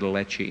 o'clock, we could have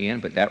let you in,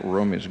 but that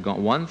room is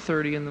gone.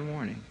 1:30 in the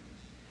morning.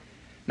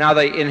 Now,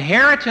 the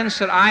inheritance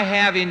that I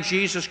have in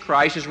Jesus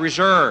Christ is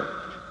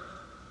reserved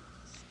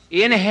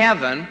in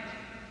heaven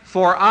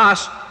for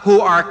us who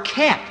are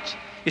kept.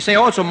 You say,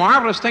 oh, it's a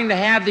marvelous thing to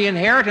have the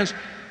inheritance.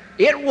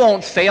 It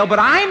won't fail, but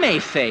I may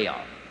fail.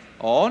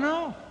 Oh,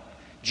 no.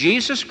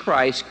 Jesus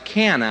Christ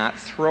cannot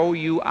throw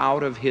you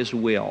out of His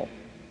will.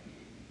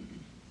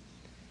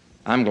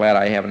 I'm glad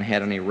I haven't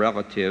had any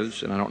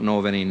relatives, and I don't know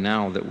of any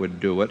now that would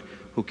do it,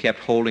 who kept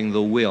holding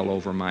the will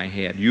over my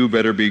head. You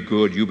better be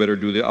good. You better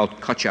do this. I'll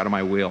cut you out of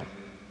my will.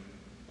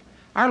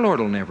 Our Lord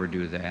will never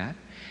do that.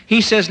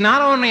 He says,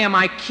 not only am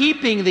I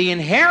keeping the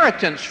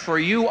inheritance for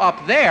you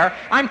up there,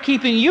 I'm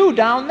keeping you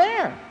down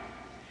there.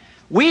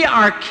 We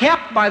are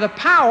kept by the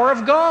power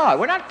of God.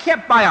 We're not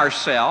kept by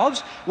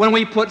ourselves. When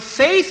we put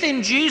faith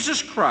in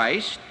Jesus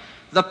Christ,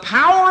 the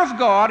power of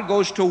God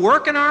goes to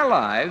work in our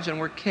lives, and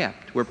we're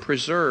kept. We're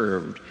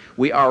preserved.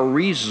 We are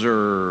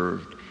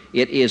reserved.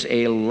 It is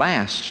a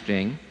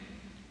lasting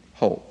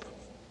hope.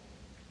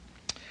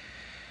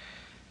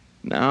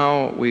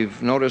 Now,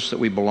 we've noticed that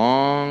we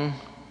belong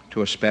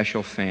to a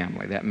special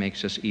family. That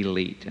makes us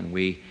elite, and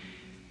we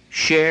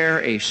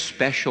share a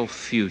special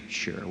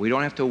future. We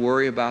don't have to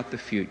worry about the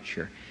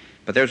future.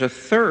 But there's a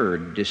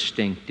third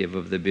distinctive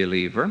of the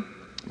believer,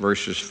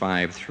 verses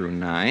 5 through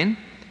 9.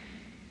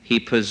 He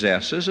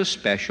possesses a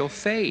special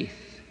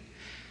faith.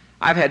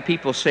 I've had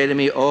people say to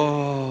me,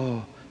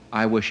 oh,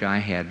 I wish I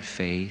had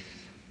faith.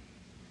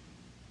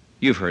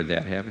 You've heard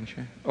that, haven't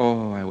you?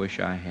 Oh, I wish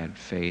I had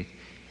faith.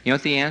 You know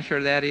what the answer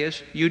to that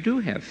is? You do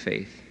have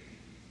faith.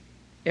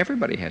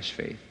 Everybody has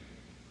faith.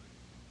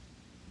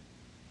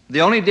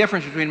 The only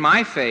difference between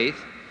my faith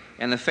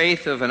and the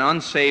faith of an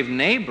unsaved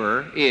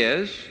neighbor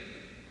is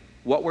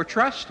what we're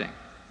trusting.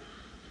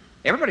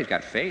 Everybody's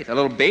got faith. A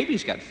little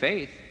baby's got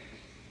faith.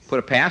 Put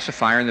a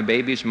pacifier in the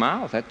baby's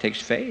mouth. That takes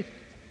faith.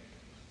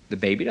 The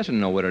baby doesn't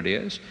know what it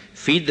is.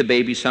 Feed the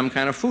baby some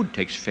kind of food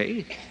takes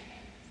faith.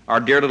 Our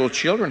dear little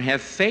children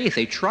have faith.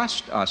 They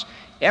trust us.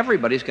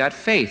 Everybody's got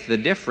faith. The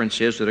difference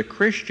is that a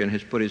Christian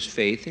has put his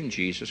faith in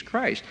Jesus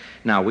Christ.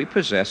 Now, we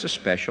possess a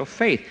special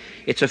faith.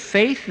 It's a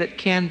faith that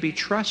can be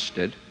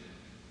trusted,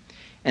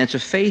 and it's a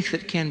faith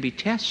that can be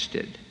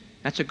tested.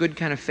 That's a good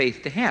kind of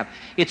faith to have.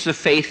 It's the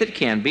faith that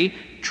can be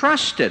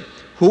trusted,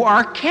 who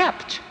are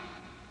kept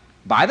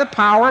by the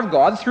power of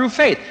God through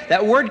faith.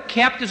 That word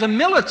kept is a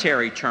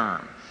military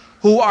term.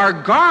 Who are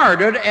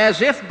guarded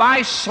as if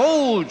by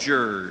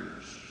soldiers.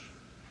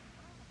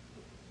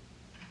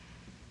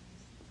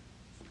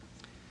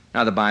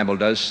 Now, the Bible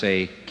does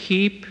say,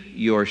 keep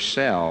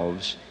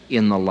yourselves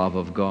in the love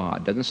of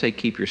God. It doesn't say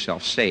keep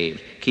yourself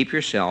saved. Keep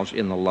yourselves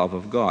in the love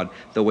of God,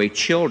 the way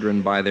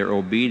children, by their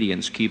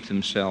obedience, keep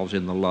themselves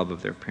in the love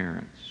of their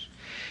parents.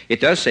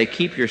 It does say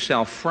keep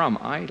yourself from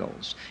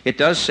idols. It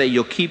does say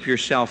you'll keep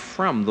yourself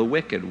from the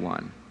wicked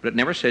one. But it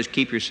never says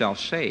keep yourself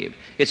saved.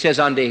 It says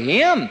unto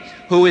Him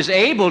who is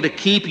able to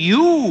keep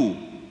you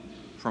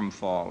from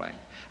falling.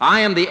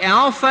 I am the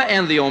Alpha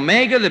and the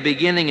Omega, the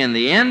beginning and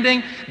the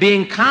ending,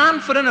 being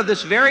confident of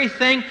this very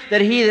thing, that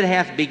He that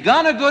hath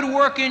begun a good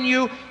work in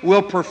you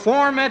will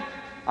perform it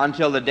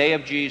until the day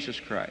of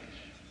Jesus Christ.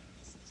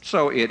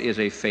 So it is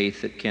a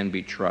faith that can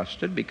be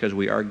trusted because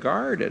we are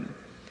guarded,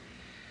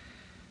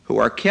 who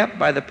are kept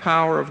by the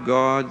power of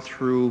God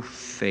through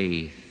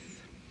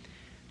faith.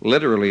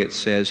 Literally it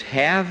says,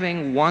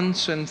 having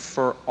once and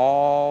for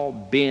all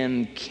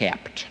been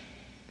kept.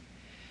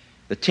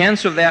 The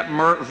tense of that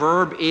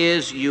verb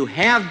is you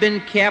have been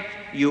kept,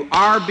 you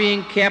are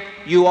being kept,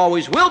 you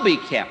always will be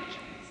kept.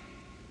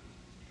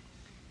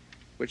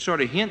 Which sort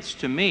of hints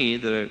to me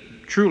that a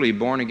truly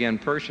born-again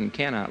person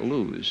cannot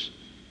lose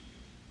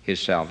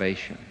his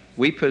salvation.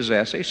 We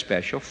possess a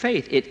special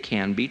faith. It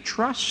can be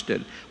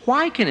trusted.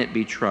 Why can it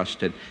be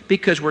trusted?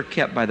 Because we're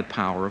kept by the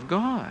power of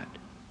God.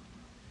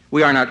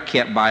 We are not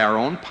kept by our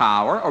own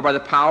power or by the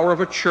power of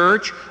a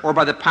church or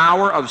by the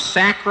power of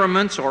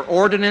sacraments or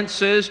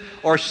ordinances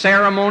or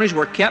ceremonies.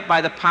 We're kept by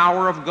the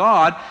power of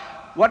God.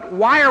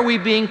 Why are we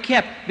being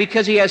kept?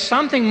 Because He has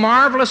something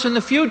marvelous in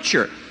the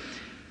future.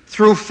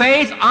 through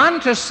faith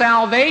unto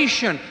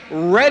salvation,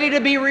 ready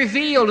to be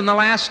revealed in the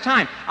last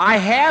time. I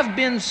have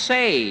been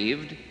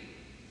saved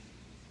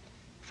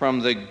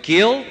from the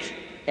guilt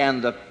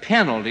and the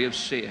penalty of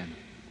sin.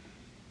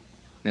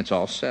 It's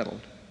all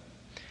settled.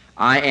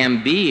 I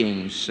am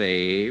being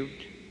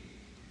saved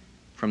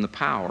from the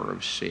power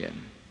of sin.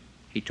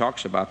 He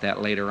talks about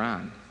that later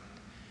on.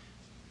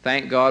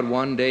 Thank God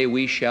one day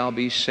we shall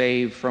be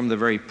saved from the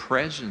very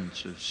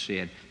presence of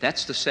sin.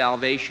 That's the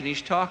salvation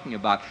he's talking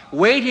about.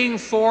 Waiting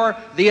for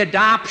the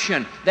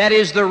adoption, that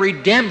is the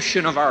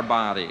redemption of our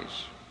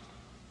bodies.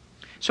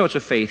 So it's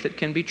a faith that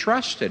can be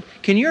trusted.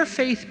 Can your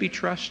faith be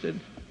trusted?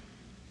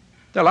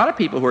 There are a lot of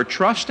people who are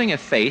trusting a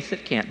faith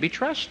that can't be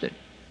trusted.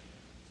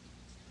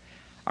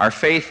 Our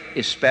faith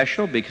is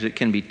special because it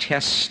can be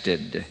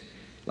tested.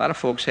 A lot of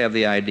folks have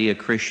the idea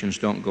Christians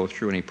don't go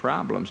through any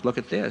problems. Look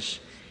at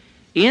this.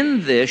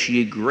 In this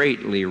ye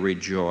greatly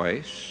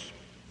rejoice,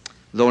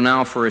 though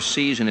now for a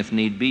season, if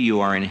need be,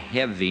 you are in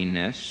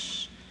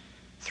heaviness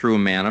through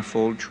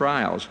manifold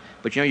trials.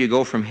 But you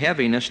go from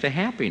heaviness to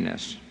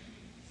happiness.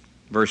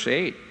 Verse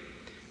 8,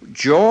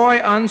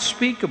 joy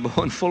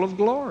unspeakable and full of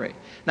glory.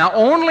 Now,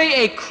 only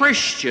a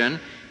Christian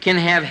can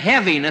have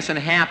heaviness and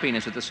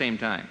happiness at the same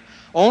time.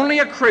 Only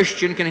a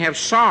Christian can have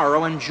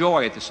sorrow and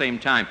joy at the same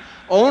time.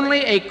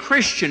 Only a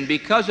Christian,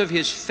 because of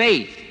his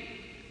faith,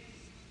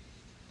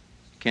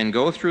 can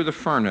go through the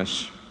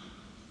furnace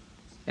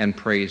and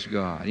praise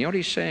God. You know what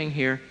he's saying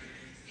here?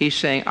 He's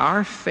saying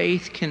our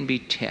faith can be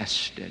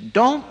tested.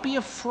 Don't be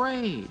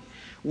afraid.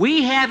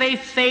 We have a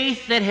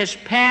faith that has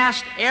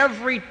passed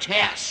every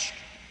test.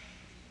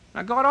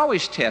 Now, God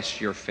always tests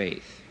your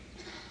faith.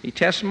 He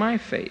tests my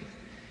faith.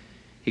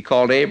 He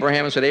called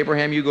Abraham and said,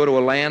 Abraham, you go to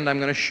a land I'm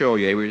going to show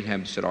you.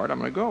 Abraham said, all right, I'm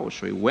going to go.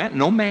 So he went,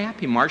 no map.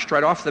 He marched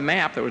right off the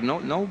map. There was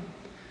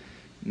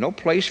no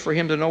place for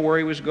him to know where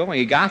he was going.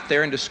 He got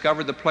there and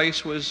discovered the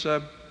place was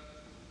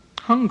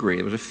hungry.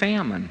 It was a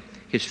famine.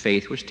 His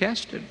faith was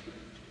tested.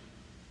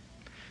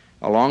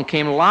 Along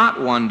came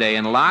Lot one day,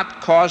 and Lot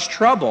caused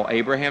trouble.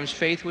 Abraham's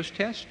faith was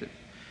tested.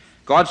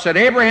 God said,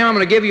 Abraham, I'm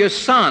going to give you a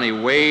son. He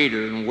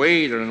waited and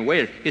waited and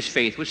waited. His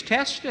faith was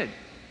tested.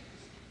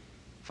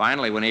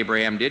 Finally, when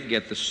Abraham did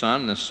get the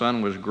son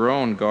was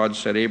grown, God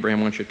said, Abraham,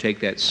 why don't you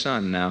take that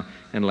son now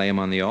and lay him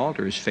on the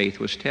altar? His faith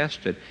was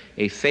tested.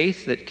 A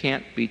faith that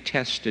can't be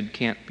tested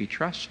can't be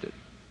trusted.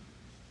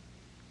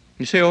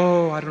 You say,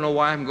 oh, I don't know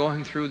why I'm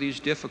going through these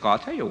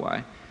difficulties. I'll tell you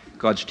why.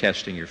 God's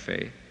testing your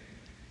faith.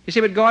 You say,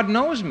 but God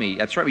knows me.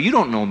 That's right, but you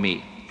don't know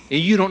me. And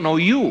you don't know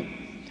you.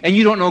 And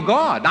you don't know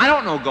God. I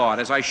don't know God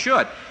as I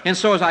should. And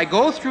so as I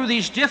go through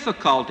these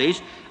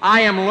difficulties,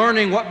 I am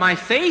learning what my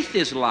faith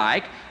is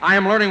like. I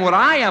am learning what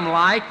I am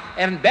like.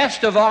 And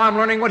best of all, I'm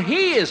learning what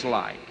He is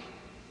like.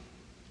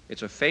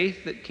 It's a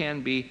faith that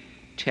can be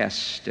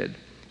tested.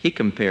 He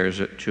compares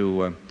it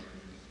to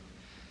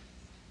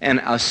an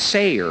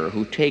assayer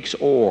who takes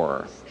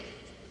ore.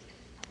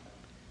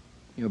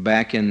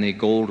 Back in the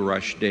gold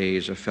rush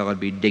days, a fellow would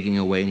be digging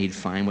away and he'd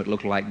find what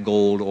looked like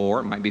gold ore.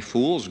 It might be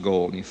fool's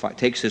gold. And he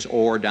takes this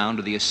ore down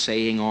to the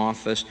assaying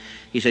office.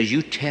 He says,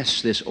 you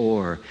test this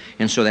ore.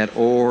 And so that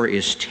ore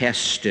is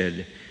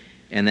tested,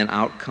 and then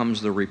out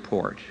comes the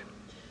report.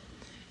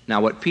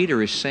 Now what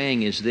Peter is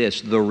saying is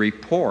this: the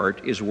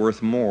report is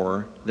worth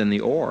more than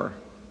the ore.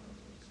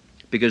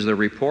 Because the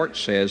report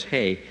says,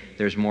 hey,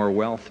 there's more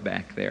wealth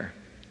back there.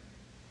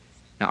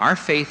 Now, our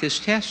faith is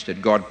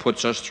tested. God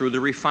puts us through the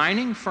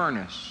refining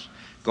furnace.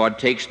 God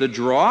takes the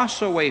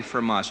dross away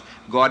from us.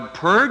 God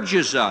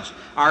purges us.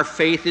 Our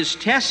faith is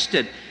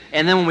tested.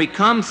 And then when we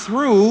come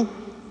through,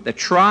 the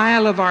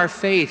trial of our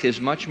faith is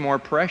much more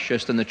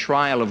precious than the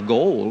trial of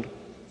gold,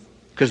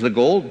 because the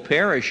gold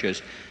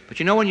perishes. But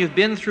when you've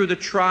been through the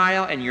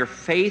trial and your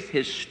faith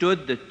has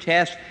stood the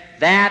test,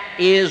 that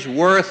is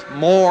worth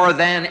more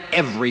than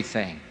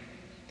everything.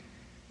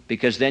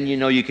 Because then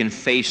you can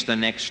face the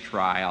next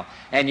trial,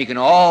 and you can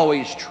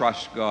always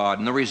trust God.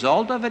 And the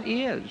result of it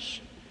is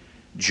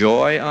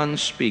joy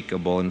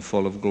unspeakable and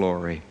full of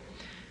glory.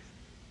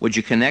 Would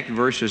you connect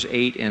verses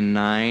 8 and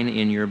 9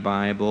 in your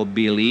Bible?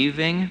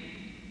 Believing,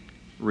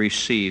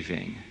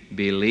 receiving.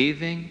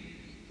 Believing,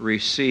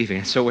 receiving.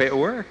 That's the way it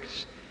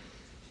works.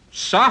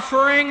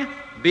 Suffering,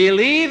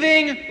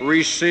 believing,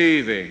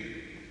 receiving.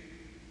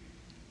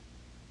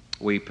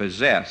 We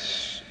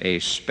possess a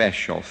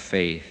special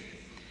faith.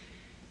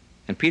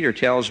 And Peter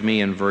tells me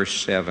in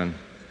verse 7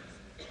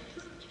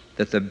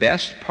 that the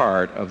best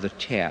part of the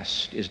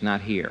test is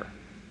not here.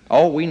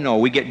 Oh, we know.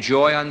 We get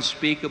joy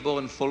unspeakable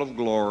and full of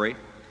glory.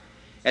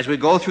 As we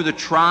go through the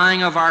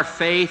trying of our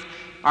faith,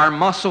 our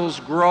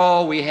muscles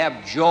grow, we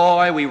have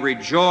joy, we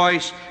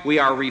rejoice, we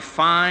are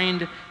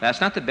refined.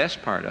 That's not the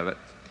best part of it.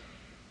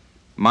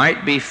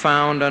 Might be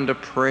found unto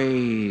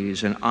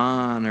praise and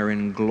honor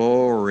and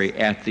glory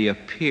at the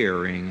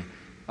appearing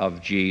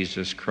of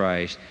Jesus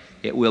Christ.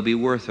 It will be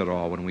worth it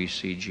all when we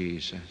see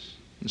Jesus.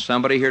 And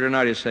somebody here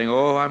tonight is saying,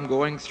 oh, I'm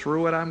going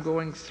through it, I'm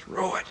going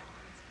through it.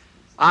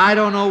 I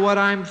don't know what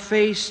I'm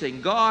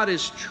facing. God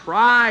is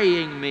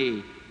trying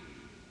me.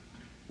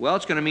 Well,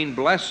 it's going to mean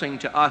blessing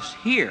to us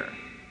here.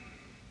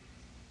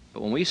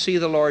 But when we see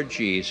the Lord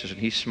Jesus and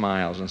He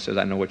smiles and says,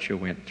 I know what you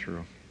went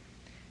through,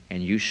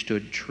 and you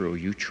stood true,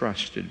 you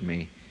trusted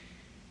me,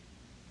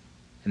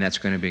 and that's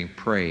going to bring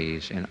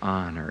praise and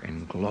honor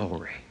and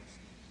glory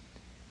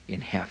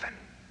in heaven.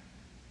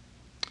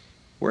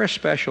 We're a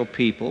special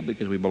people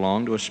because we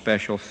belong to a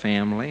special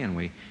family, and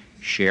we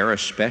share a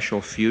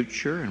special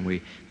future, and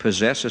we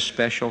possess a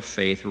special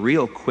faith.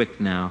 Real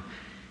quick now,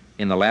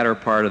 in the latter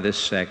part of this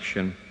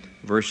section,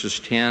 verses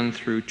 10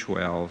 through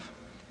 12,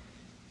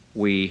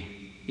 we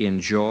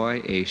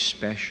enjoy a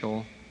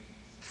special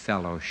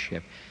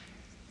fellowship.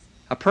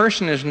 A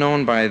person is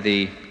known by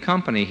the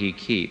company he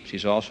keeps.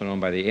 He's also known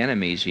by the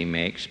enemies he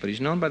makes, but he's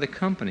known by the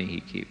company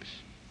he keeps.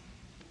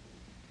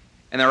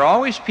 And there are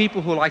always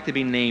people who like to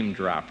be name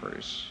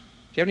droppers.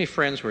 Do you have any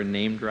friends who are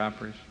name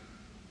droppers?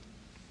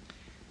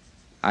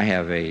 I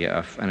have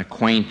an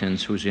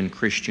acquaintance who's in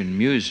Christian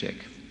music.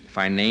 If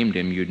I named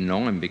him, you'd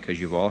know him because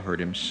you've all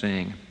heard him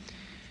sing.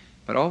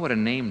 But oh, what a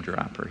name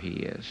dropper he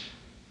is.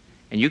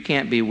 And you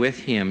can't be with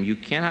him, you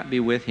cannot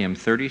be with him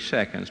 30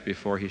 seconds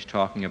before he's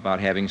talking about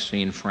having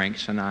seen Frank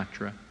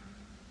Sinatra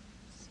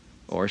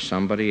or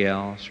somebody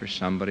else.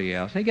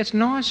 And it gets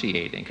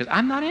nauseating because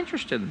I'm not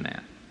interested in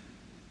that.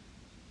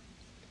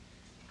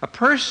 A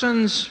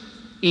person's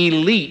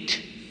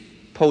elite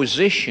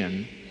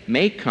position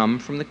may come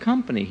from the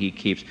company he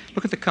keeps.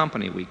 Look at the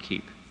company we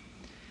keep.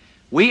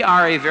 We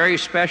are a very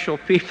special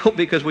people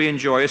because we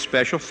enjoy a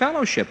special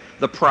fellowship.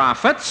 The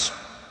prophets,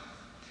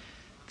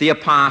 the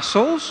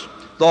apostles,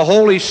 the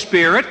Holy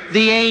Spirit,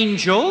 the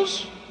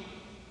angels.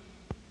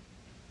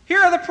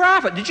 Here are the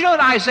prophets. Did you know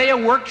that Isaiah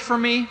worked for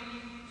me?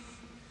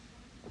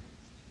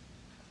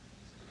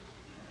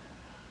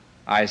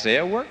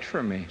 Isaiah worked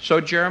for me.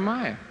 So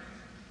Jeremiah.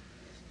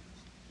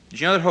 Did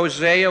you know that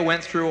Hosea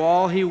went through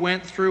all he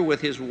went through with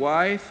his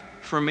wife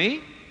for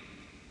me?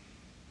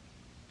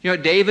 You know,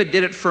 David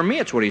did it for me.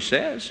 It's what he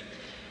says.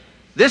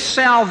 This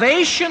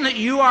salvation that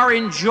you are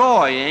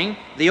enjoying,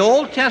 the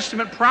Old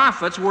Testament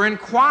prophets were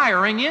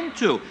inquiring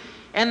into.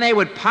 And they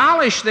would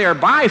polish their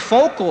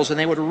bifocals and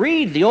they would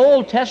read the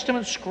Old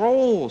Testament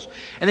scrolls.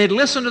 And they'd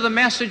listen to the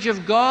message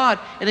of God.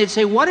 And they'd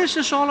say, what is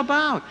this all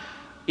about?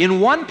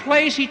 In one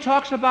place he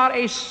talks about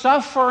a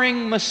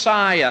suffering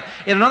Messiah.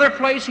 In another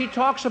place he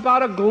talks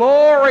about a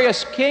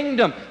glorious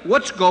kingdom.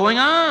 What's going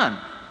on?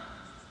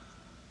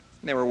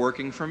 They were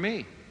working for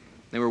me.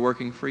 They were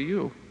working for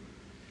you.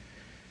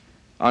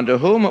 Unto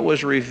whom it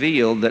was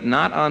revealed that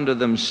not unto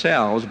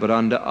themselves, but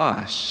unto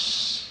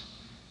us,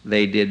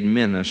 they did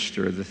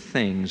minister the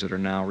things that are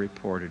now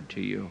reported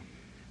to you.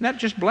 And that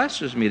just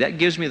blesses me. That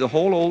gives me the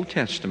whole Old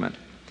Testament.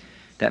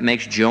 That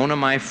makes Jonah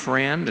my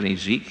friend, and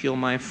Ezekiel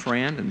my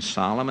friend, and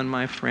Solomon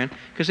my friend,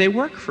 because they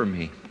work for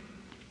me.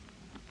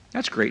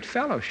 That's great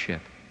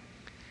fellowship.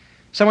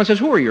 Someone says,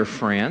 who are your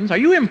friends? Are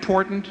you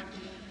important?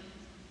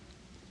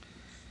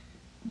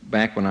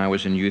 Back when I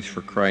was in Youth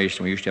for Christ,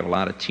 we used to have a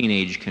lot of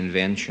teenage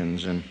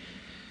conventions, and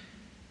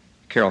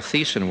Carol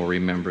Thiessen will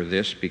remember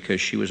this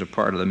because she was a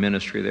part of the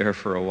ministry there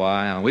for a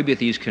while. We'd be at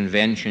these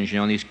conventions,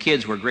 and these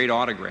kids were great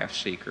autograph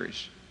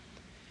seekers.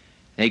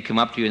 They'd come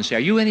up to you and say, are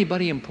you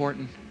anybody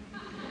important?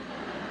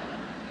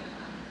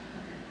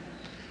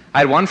 I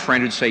had one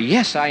friend who'd say,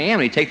 yes, I am.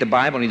 And he'd take the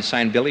Bible and he'd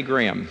sign Billy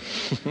Graham.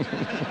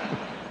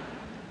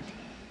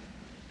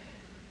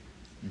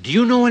 Do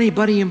you know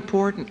anybody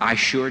important? I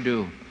sure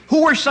do.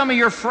 Who are some of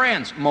your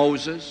friends?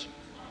 Moses.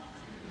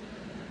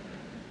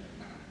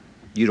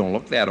 You don't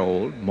look that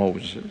old.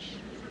 Moses.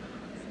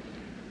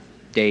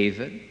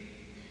 David.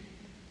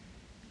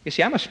 You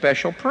see, I'm a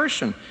special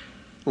person.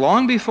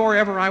 Long before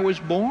ever I was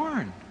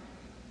born,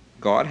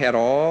 God had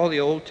all the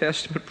Old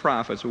Testament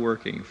prophets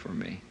working for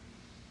me.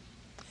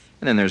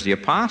 And then there's the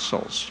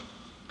apostles.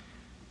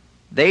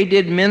 They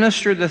did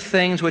minister the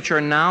things which are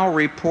now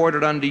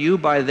reported unto you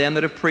by them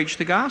that have preached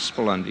the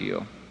gospel unto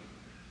you.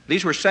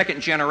 These were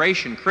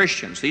second-generation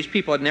Christians. These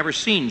people had never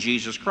seen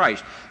Jesus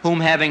Christ, whom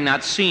having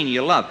not seen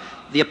you love.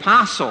 The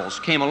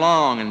apostles came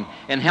along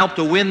and helped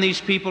to win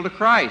these people to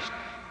Christ.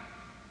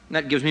 And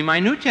that gives me my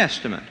New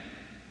Testament.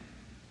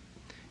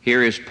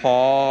 Here is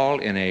Paul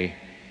in a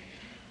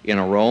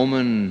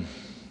Roman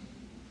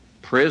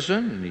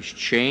prison, and he's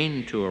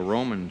chained to a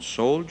Roman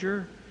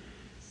soldier,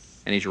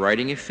 and he's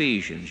writing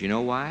Ephesians. You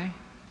know why?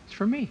 It's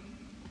for me.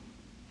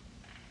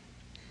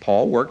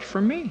 Paul worked for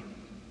me.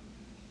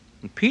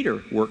 And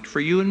Peter worked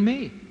for you and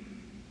me.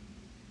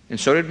 And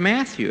so did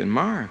Matthew and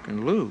Mark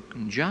and Luke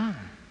and John.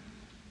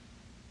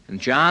 And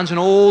John's an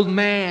old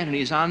man, and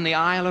he's on the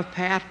Isle of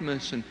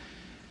Patmos,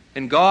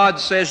 and God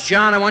says,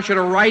 John, I want you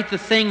to write the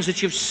things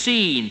that you've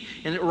seen,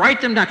 and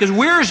write them down, because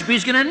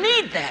Wiersbe's going to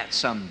need that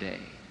someday.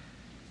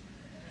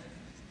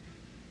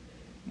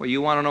 Well,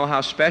 you want to know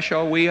how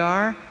special we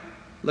are?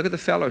 Look at the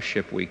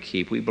fellowship we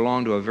keep. We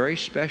belong to a very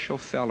special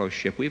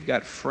fellowship. We've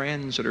got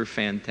friends that are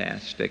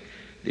fantastic.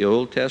 The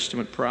Old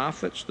Testament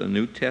prophets, the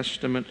New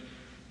Testament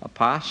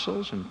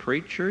apostles and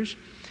preachers.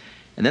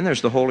 And then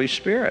there's the Holy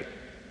Spirit.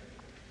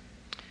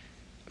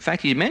 In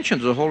fact, he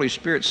mentions the Holy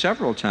Spirit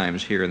several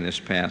times here in this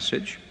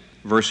passage.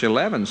 Verse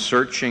 11,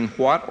 searching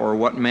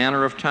what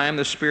manner of time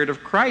the Spirit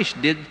of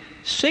Christ did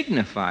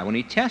signify when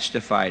he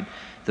testified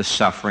the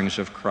sufferings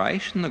of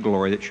Christ and the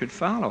glory that should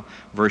follow.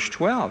 Verse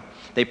 12,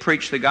 they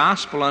preach the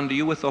gospel unto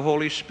you with the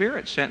Holy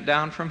Spirit sent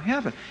down from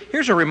heaven.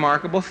 Here's a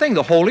remarkable thing.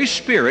 The Holy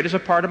Spirit is a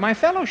part of my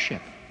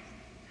fellowship.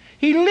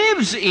 He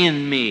lives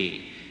in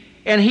me.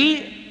 And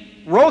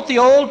he wrote the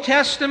Old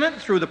Testament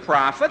through the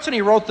prophets, and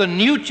he wrote the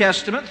New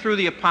Testament through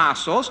the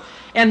apostles,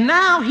 and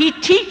now he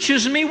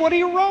teaches me what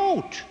he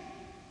wrote.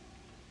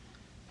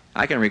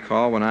 I can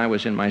recall when I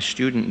was in my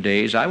student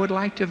days, I would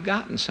like to have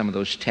gotten some of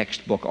those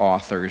textbook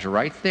authors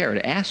right there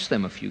to ask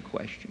them a few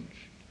questions.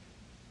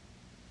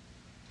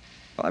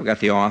 Well, I've got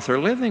the author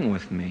living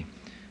with me.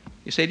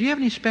 You say, do you have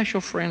any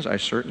special friends? I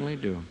certainly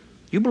do.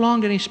 You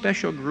belong to any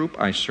special group?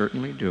 I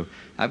certainly do.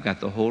 I've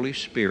got the Holy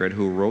Spirit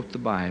who wrote the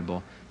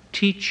Bible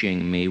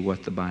teaching me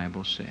what the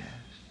Bible says.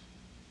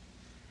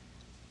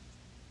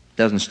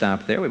 Doesn't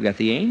stop there. We've got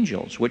the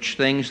angels. Which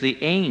things the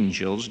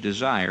angels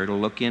desire to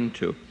look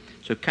into.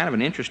 So kind of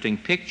an interesting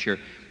picture.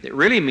 It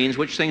really means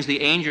which things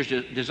the angels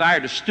desire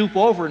to stoop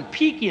over and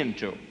peek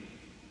into.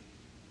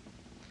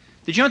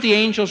 Did you know that the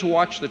angels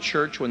watch the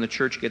church when the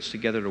church gets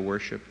together to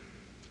worship?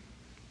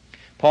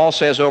 Paul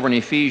says over in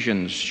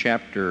Ephesians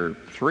chapter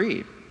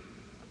 3,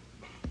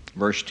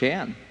 verse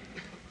 10,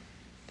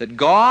 that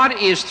God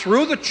is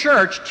through the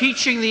church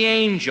teaching the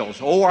angels.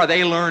 Oh, are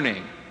they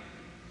learning?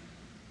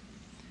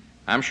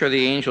 I'm sure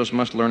the angels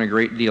must learn a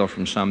great deal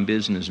from some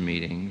business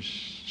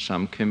meetings,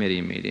 some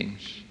committee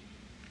meetings.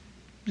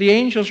 The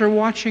angels are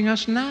watching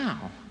us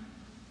now.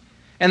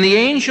 And the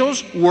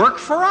angels work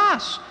for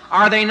us.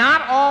 Are they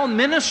not all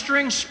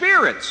ministering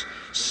spirits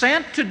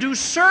sent to do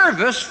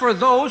service for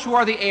those who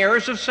are the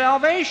heirs of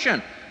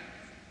salvation?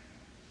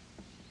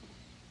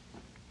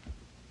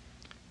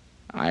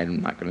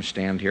 I'm not going to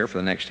stand here for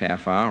the next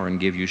half hour and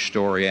give you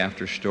story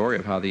after story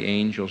of how the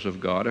angels of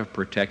God have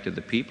protected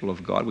the people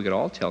of God. We could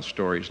all tell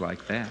stories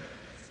like that.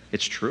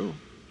 It's true.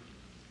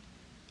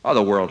 Oh,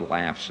 the world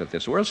laughs at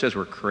this. The world says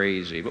we're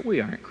crazy, but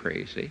we aren't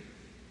crazy.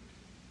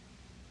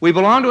 We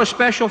belong to a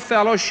special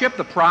fellowship,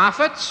 the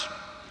prophets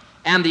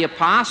and the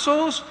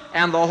apostles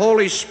and the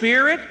Holy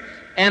Spirit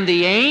and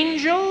the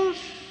angels.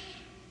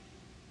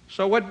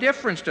 So what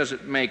difference does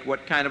it make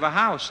what kind of a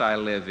house I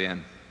live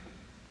in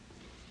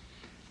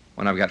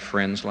when I've got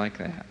friends like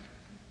that?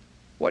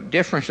 What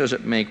difference does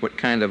it make what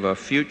kind of a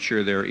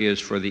future there is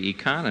for the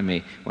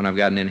economy when I've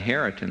got an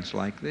inheritance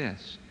like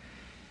this?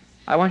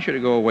 I want you to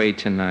go away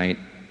tonight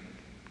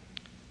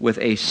with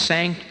a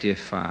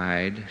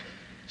sanctified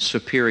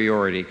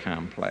superiority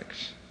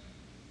complex.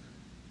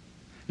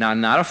 Now,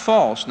 not a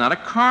false, not a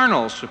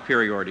carnal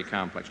superiority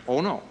complex.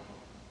 Oh, no.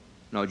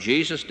 No,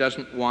 Jesus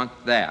doesn't want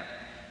that.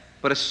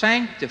 But a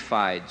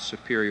sanctified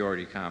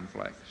superiority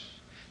complex.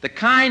 The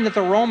kind that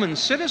the Roman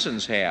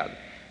citizens had.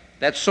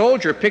 That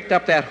soldier picked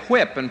up that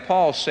whip, and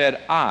Paul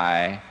said,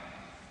 I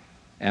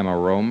am a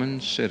Roman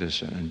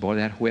citizen. And boy,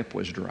 that whip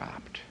was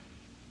dropped.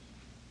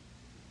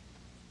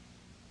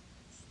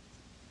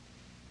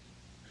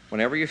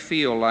 Whenever you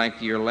feel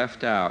like you're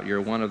left out, you're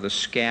one of the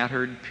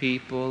scattered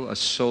people, a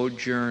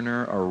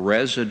sojourner, a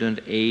resident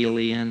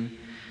alien.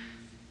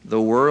 The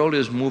world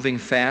is moving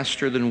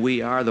faster than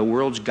we are. The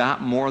world's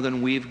got more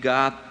than we've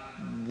got.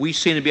 We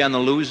seem to be on the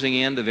losing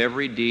end of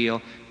every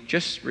deal.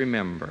 Just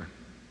remember,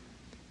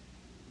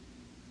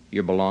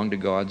 you belong to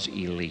God's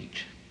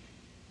elite.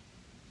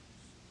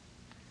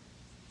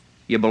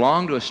 You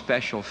belong to a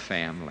special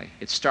family.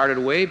 It started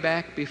way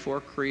back before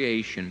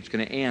creation. It's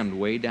going to end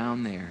way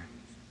down there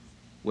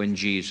when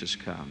Jesus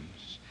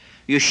comes.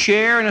 You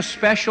share in a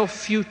special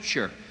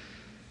future,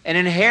 an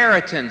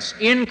inheritance,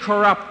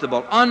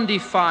 incorruptible,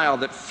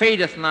 undefiled, that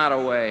fadeth not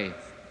away.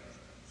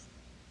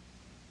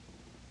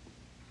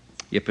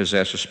 You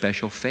possess a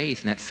special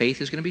faith, and that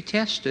faith is going to be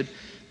tested,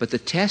 but the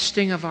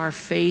testing of our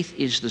faith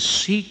is the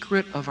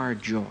secret of our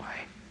joy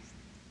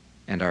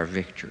and our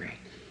victory.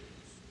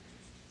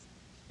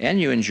 And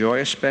you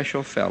enjoy a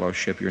special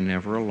fellowship. You're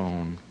never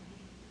alone.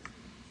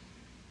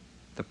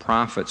 The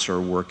prophets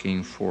are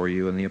working for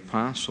you, and the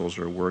apostles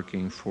are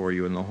working for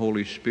you, and the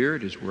Holy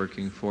Spirit is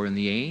working for you, and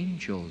the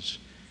angels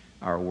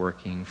are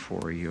working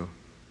for you.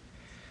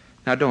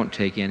 Now, don't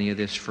take any of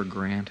this for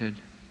granted.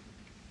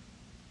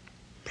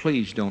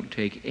 Please don't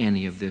take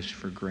any of this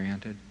for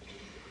granted,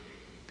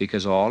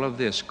 because all of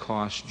this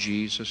cost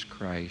Jesus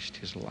Christ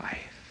his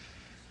life.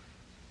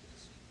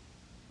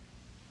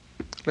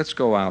 Let's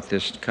go out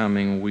this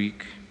coming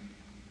week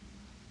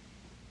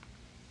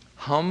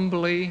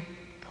humbly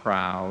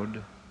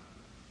proud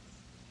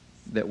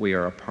that we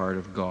are a part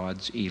of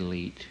God's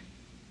elite.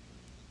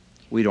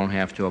 We don't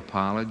have to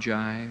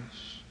apologize.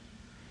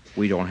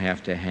 We don't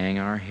have to hang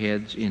our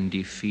heads in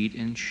defeat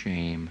and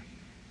shame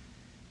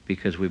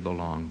because we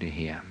belong to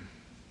Him.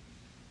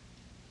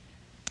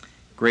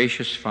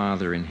 Gracious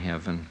Father in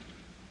heaven,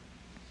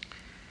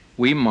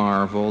 we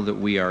marvel that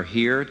we are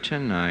here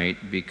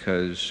tonight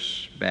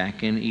because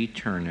back in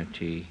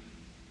eternity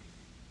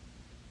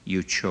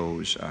you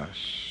chose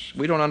us.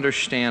 We don't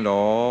understand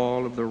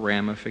all of the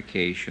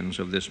ramifications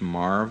of this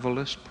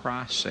marvelous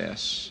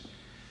process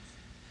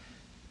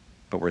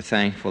But we're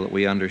thankful that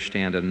we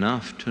understand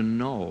enough to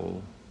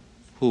know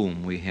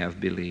whom we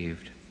have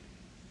believed.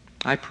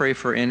 I pray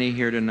for any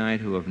here tonight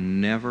who have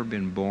never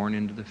been born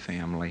into the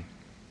family.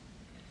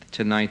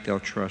 Tonight they'll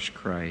trust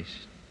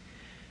Christ.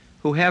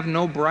 Who have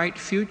no bright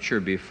future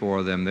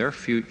before them. Their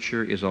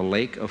future is a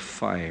lake of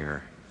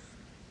fire.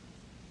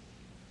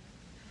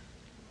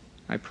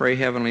 I pray,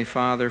 Heavenly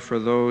Father, for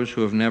those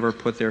who have never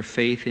put their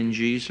faith in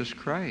Jesus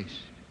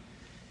Christ.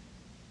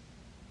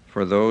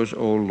 For those,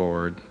 O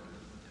Lord,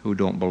 who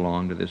don't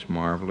belong to this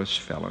marvelous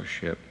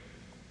fellowship,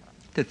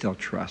 that they'll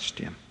trust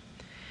Him.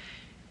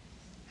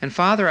 And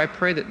Father, I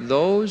pray that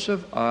those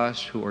of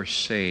us who are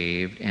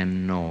saved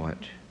and know it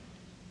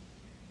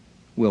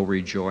will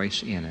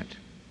rejoice in it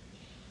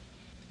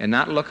and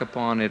not look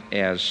upon it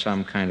as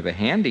some kind of a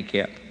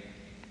handicap,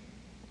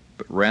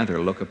 but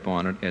rather look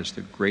upon it as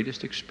the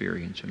greatest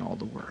experience in all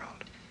the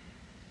world.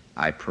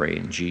 I pray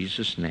in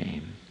Jesus'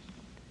 name,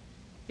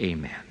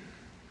 amen.